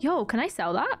 Yo, can I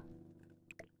sell that?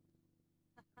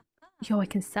 Yo, I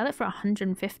can sell it for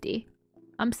 150.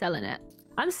 I'm selling it.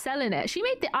 I'm selling it. She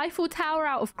made the Eiffel Tower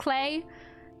out of clay.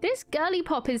 This girly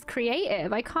pop is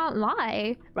creative. I can't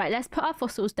lie. Right, let's put our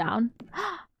fossils down.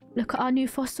 Look at our new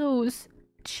fossils.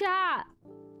 Chat.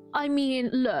 I mean,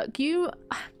 look,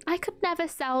 I could never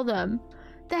sell them.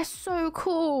 They're so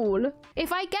cool.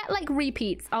 If I get like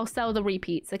repeats, I'll sell the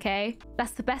repeats, okay?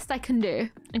 That's the best I can do.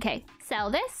 Okay, sell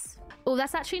this. Oh,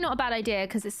 that's actually not a bad idea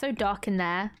because it's so dark in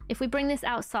there. If we bring this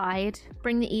outside,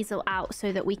 bring the easel out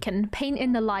so that we can paint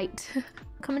in the light.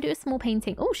 Come and do a small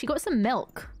painting. Oh, she got some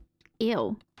milk.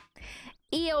 Ew.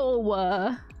 Ew.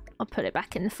 I'll put it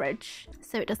back in the fridge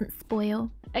so it doesn't spoil.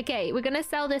 Okay, we're gonna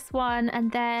sell this one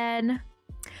and then...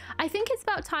 I think it's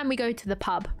about time we go to the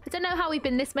pub. I don't know how we've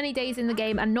been this many days in the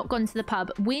game and not gone to the pub.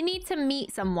 We need to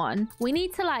meet someone. We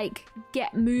need to like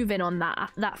get moving on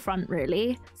that front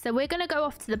really. So we're gonna go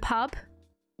off to the pub.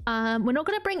 We're not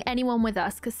gonna bring anyone with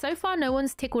us because so far no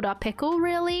one's tickled our pickle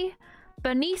really.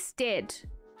 Bernice did,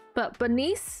 but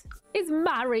Bernice is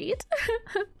married.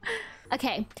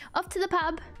 Okay, off to the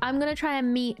pub. I'm gonna try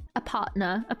and meet a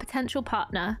partner, a potential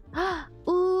partner.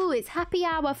 Ooh, it's happy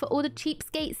hour for all the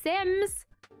cheapskate Sims.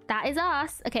 That is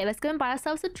us. Okay, let's go and buy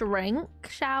ourselves a drink,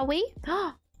 shall we?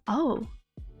 Oh.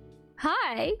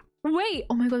 Hi. Wait.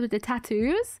 Oh my god, with the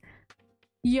tattoos?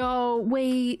 Yo,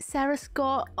 wait. Sarah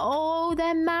Scott. Oh,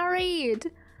 they're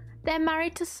married. They're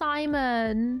married to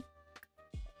Simon.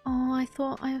 Oh, I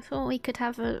thought we could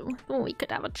have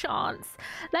a chance.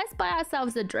 Let's buy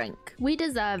ourselves a drink. We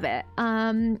deserve it.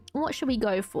 What should we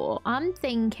go for? I'm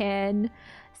thinking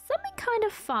something kind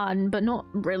of fun, but not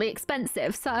really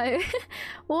expensive. So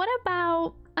what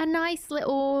about a nice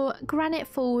little Granite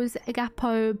Falls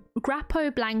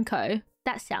Grappo Blanco?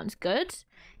 That sounds good.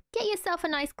 Get yourself a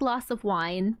nice glass of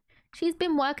wine. She's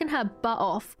been working her butt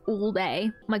off all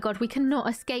day. Oh my god, we cannot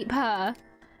escape her.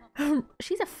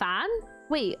 She's a fan?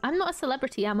 Wait, I'm not a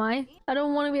celebrity, am I? I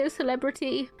don't want to be a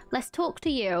celebrity. Let's talk to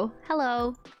you.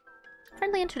 Hello.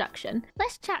 Friendly introduction.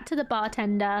 Let's chat to the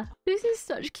bartender. This is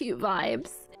such cute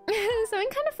vibes. Something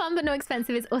kind of fun but no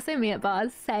expensive is also me at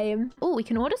bars. Same. Oh, we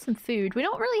can order some food. We're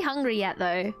not really hungry yet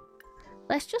though.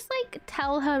 Let's just like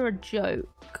tell her a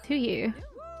joke. To you.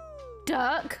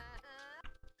 Dirk.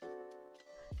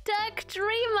 Dirk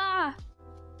Dreamer.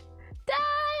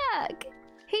 Dirk.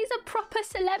 He's a proper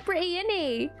celebrity, isn't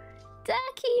he?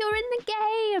 Dirky, you're in the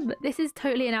game. This is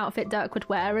totally an outfit Dirk would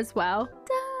wear as well.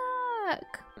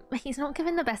 Dirk. He's not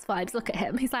giving the best vibes. Look at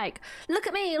him. He's like, look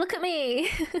at me, look at me.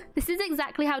 This is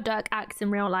exactly how Dirk acts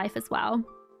in real life as well.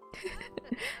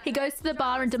 He goes to the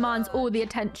bar and demands all the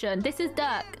attention. This is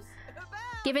Dirk.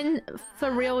 Giving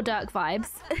for real Dirk vibes.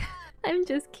 I'm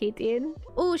just kidding.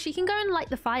 Oh, she can go and light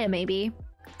the fire maybe.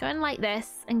 Go and light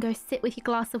this and go sit with your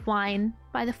glass of wine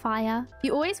by the fire.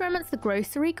 You always romance the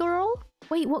grocery girl?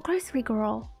 Wait, what grocery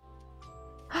girl?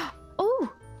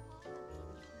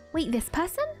 Wait, this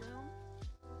person?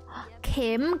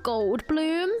 Kim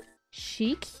Goldblum.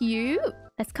 She cute.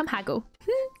 Let's come haggle.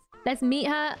 Let's meet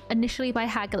her initially by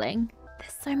haggling.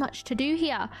 There's so much to do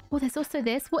here. Oh, there's also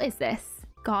this. What is this?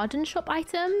 Garden shop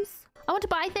items? I want to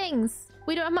buy things.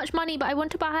 We don't have much money, but I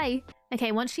want to buy.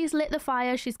 Okay, once she's lit the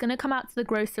fire, she's going to come out to the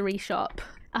grocery shop.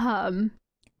 And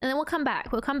then we'll come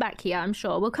back. We'll come back here, I'm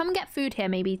sure. We'll come get food here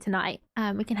maybe tonight.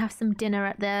 We can have some dinner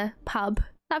at the pub.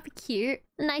 That'd be cute.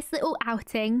 A nice little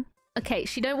outing. Okay,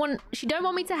 she don't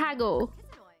want me to haggle.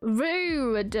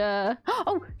 Rude.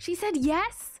 Oh, she said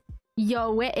yes.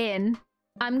 Yo, we're in.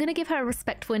 I'm gonna give her a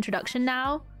respectful introduction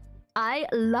now. I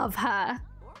love her.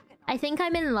 I think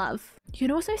I'm in love. You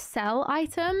can also sell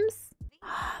items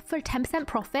for a 10%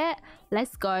 profit.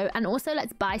 Let's go. And also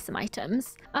let's buy some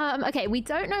items. Okay, we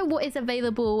don't know what is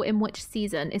available in which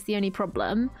season is the only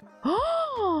problem.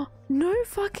 Oh, no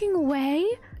fucking way.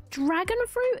 Dragon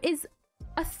fruit is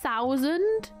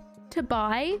 1,000 to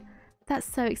buy. That's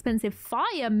so expensive.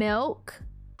 Fire milk.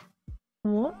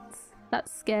 What?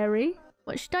 That's scary.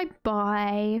 What should I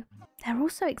buy? They're all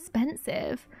so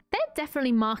expensive. They're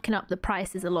definitely marking up the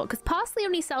prices a lot because parsley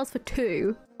only sells for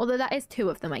 2. Although that is 2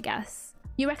 of them, I guess.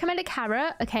 You recommend a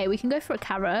carrot? Okay, we can go for a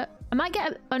carrot. I might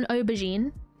get an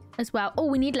aubergine as well. Oh,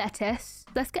 we need lettuce.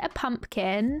 Let's get a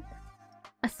pumpkin,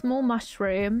 a small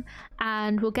mushroom,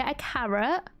 and we'll get a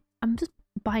carrot. I'm just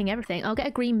buying everything. I'll get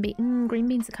a green bean. Green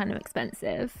beans are kind of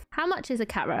expensive. How much is a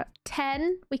carrot?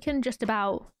 10. We can just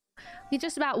about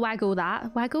waggle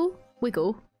that. Waggle?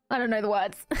 Wiggle. I don't know the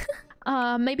words.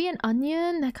 Maybe an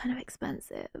onion. They're kind of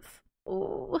expensive.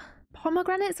 Oh,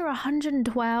 pomegranates are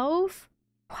 112.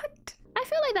 What? I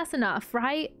feel like that's enough,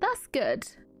 right? That's good.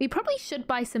 We probably should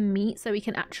buy some meat so we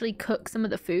can actually cook some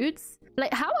of the foods.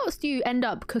 Like, how else do you end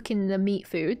up cooking the meat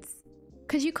foods?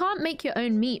 Because you can't make your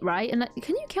own meat, right? And like,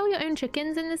 can you kill your own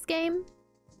chickens in this game?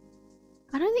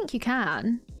 I don't think you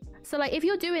can. So like, if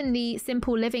you're doing the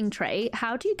simple living trait,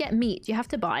 how do you get meat? Do you have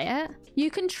to buy it? You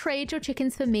can trade your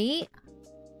chickens for meat.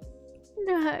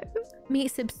 No.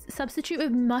 Meat substitute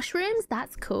with mushrooms?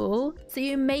 That's cool. So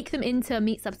you make them into a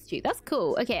meat substitute. That's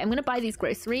cool. Okay, I'm gonna buy these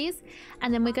groceries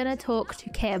and then we're gonna talk to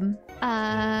Kim.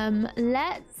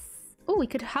 Let's... Oh, we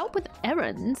could help with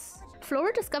errands.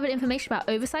 Flora discovered information about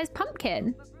oversized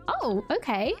pumpkin. Oh,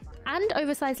 okay. And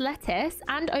oversized lettuce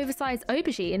and oversized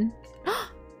aubergine.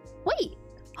 Wait.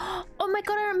 Oh my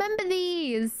god, I remember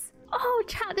these. Oh,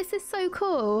 chat, this is so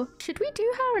cool. Should we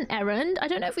do her an errand? I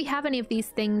don't know if we have any of these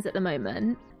things at the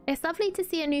moment. It's lovely to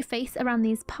see a new face around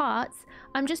these parts.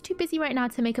 I'm just too busy right now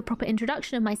to make a proper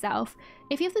introduction of myself.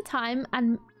 If you have the time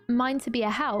and mind to be a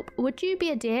help, would you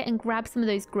be a dear and grab some of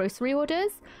those grocery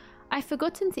orders? I've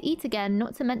forgotten to eat again,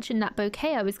 not to mention that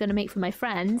bouquet I was going to make for my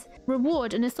friend.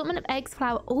 Reward, an assortment of eggs,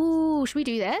 flour. Oh, should we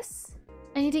do this?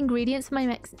 I need ingredients for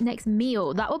my next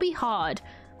meal. That will be hard.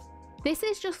 This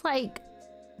is just like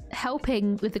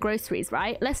helping with the groceries,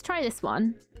 right? Let's try this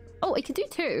one. Oh, I could do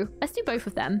 2. Let's do both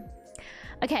of them.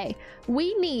 Okay,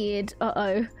 we need...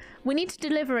 we need to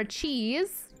deliver a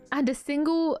cheese and a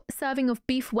single serving of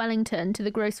beef Wellington to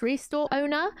the grocery store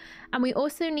owner. And we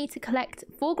also need to collect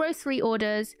 4 grocery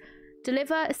orders,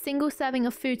 deliver a single serving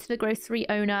of food to the grocery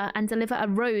owner, and deliver a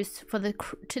rose for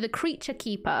to the creature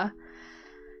keeper.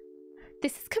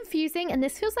 This is confusing and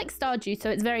this feels like Stardew, so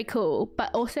it's very cool,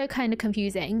 but also kind of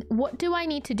confusing. What do I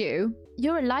need to do?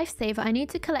 You're a lifesaver. I need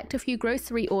to collect a few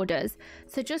grocery orders.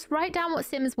 So just write down what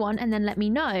Sims want and then let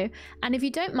me know. And if you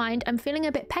don't mind, I'm feeling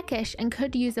a bit peckish and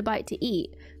could use a bite to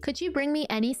eat. Could you bring me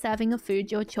any serving of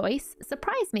food your choice?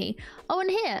 Surprise me. Oh,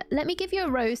 and here, let me give you a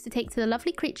rose to take to the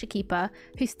lovely creature keeper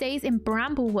who stays in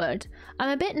Bramblewood. I'm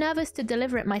a bit nervous to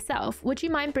deliver it myself. Would you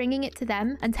mind bringing it to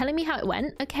them and telling me how it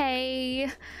went?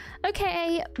 Okay.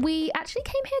 Okay, we actually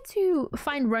came here to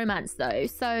find romance though.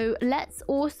 So let's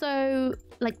also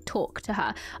like talk to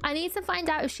her. I need to find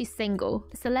out if she's single.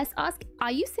 So let's ask,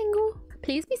 are you single?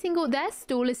 Please be single. Their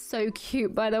stall is so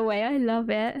cute, by the way. I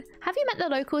love it. Have you met the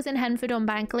locals in Henford on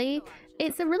Bankley?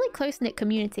 It's a really close-knit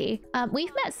community.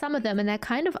 We've met some of them and they're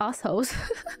kind of assholes.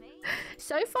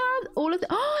 So far, all of them...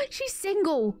 Oh, she's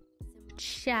single.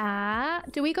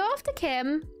 Chat. Do we go after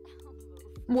Kim?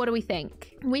 What do we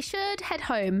think? We should head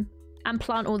home and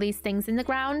plant all these things in the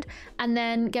ground and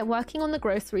then get working on the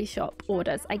grocery shop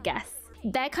orders, I guess.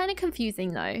 They're kind of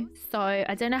confusing though, so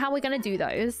I don't know how we're gonna do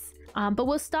those. But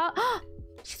we'll start...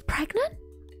 She's pregnant?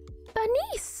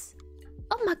 Bernice!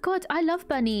 Oh my god, I love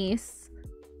Bernice.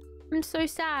 I'm so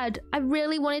sad. I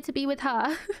really wanted to be with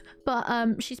her.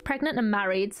 But she's pregnant and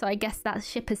married, so I guess that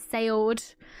ship has sailed.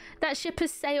 That ship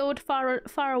has sailed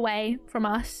far away from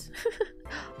us.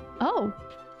 Oh.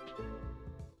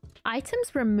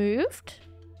 Items removed?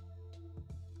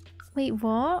 Wait,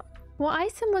 what? What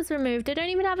item was removed? I don't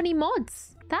even have any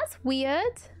mods. That's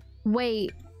weird.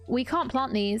 Wait, we can't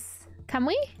plant these. Can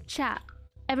we? Chat.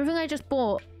 Everything I just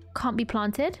bought can't be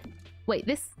planted. Wait,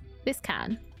 this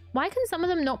can. Why can some of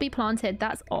them not be planted?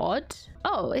 That's odd.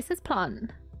 Oh, it says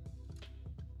plant.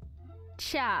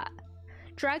 Chat.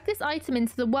 Drag this item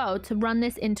into the world to run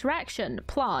this interaction.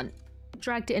 Plant.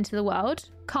 Dragged it into the world.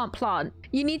 Can't plant.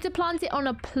 You need to plant it on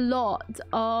a plot.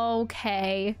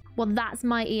 Okay. Well, that's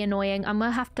mighty annoying. I'm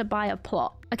gonna have to buy a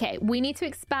plot. Okay, we need to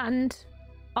expand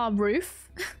our roof.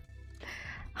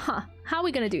 Huh. How are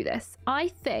we gonna do this? I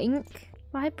think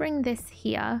if I bring this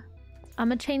here, I'm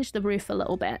gonna change the roof a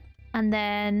little bit. And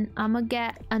then I'm gonna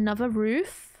get another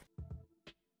roof.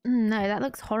 No, that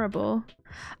looks horrible.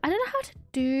 I don't know how to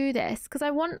do this because I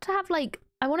want to have like,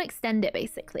 I want to extend it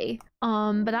basically.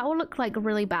 But that will look like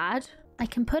really bad. I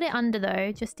can put it under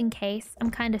though, just in case.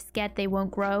 I'm kind of scared they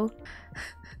won't grow.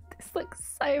 This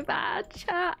looks so bad,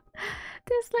 chat.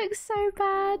 This looks so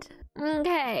bad.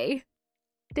 Okay.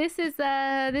 This is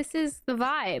the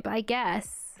vibe, I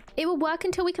guess. It will work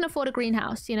until we can afford a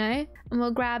greenhouse, you know? And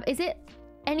we'll grab, is it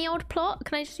any old plot?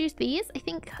 Can I just use these? I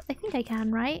think I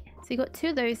can, right? So we got 2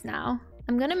 of those now.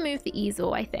 I'm gonna move the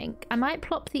easel, I think. I might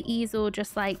plop the easel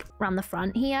just like around the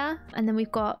front here. And then we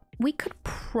could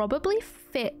probably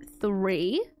fit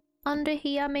 3 under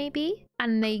here maybe.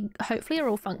 And they hopefully are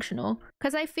all functional.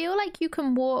 Because I feel like you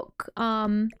can walk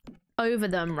over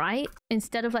them, right?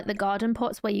 Instead of like the garden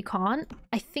pots where you can't.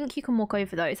 I think you can walk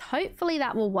over those. Hopefully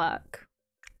that will work.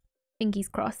 Fingers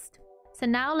crossed. So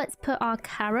now let's put our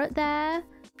carrot there.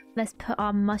 Let's put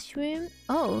our mushroom.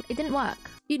 Oh, it didn't work.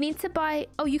 You need to buy...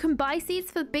 Oh, you can buy seeds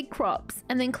for big crops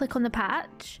and then click on the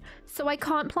patch. So I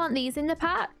can't plant these in the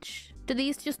patch. Do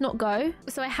these just not go?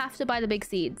 So I have to buy the big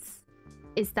seeds.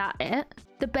 Is that it?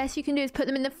 The best you can do is put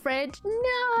them in the fridge?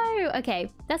 No! Okay,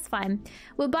 that's fine.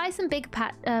 We'll buy some big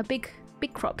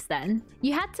crops then.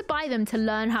 You had to buy them to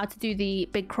learn how to do the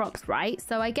big crops, right?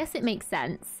 So I guess it makes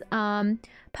sense.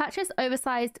 Purchase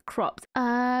oversized crops.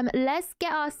 Let's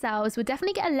get ourselves... We'll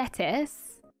definitely get a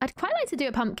lettuce. I'd quite like to do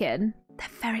a pumpkin. They're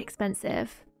very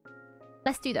expensive.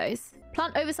 Let's do those.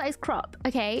 Plant oversized crop.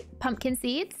 Okay, pumpkin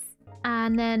seeds.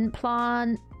 And then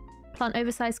plant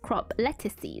oversized crop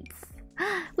lettuce seeds.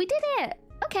 We did it!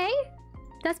 Okay,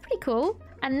 that's pretty cool.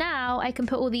 And now I can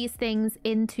put all these things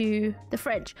into the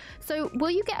fridge. So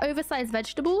will you get oversized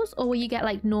vegetables or will you get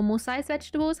like normal size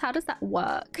vegetables? How does that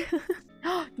work?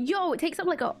 Yo, it takes up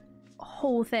like a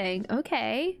whole thing.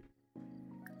 Okay.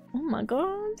 Oh my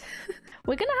god.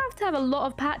 We're gonna have a lot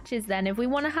of patches then if we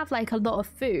want to have like a lot of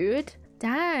food.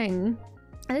 Dang.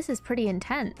 This is pretty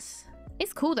intense.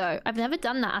 It's cool though. I've never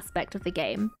done that aspect of the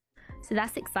game. So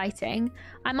that's exciting.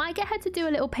 I might get her to do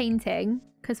a little painting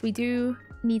because we do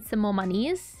need some more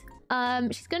monies.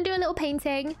 She's gonna do a little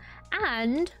painting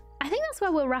and I think that's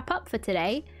where we'll wrap up for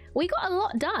today. We got a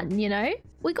lot done, you know?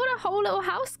 We got a whole little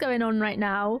house going on right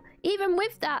now. Even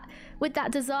with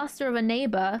that disaster of a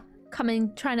neighbor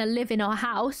coming, trying to live in our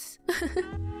house.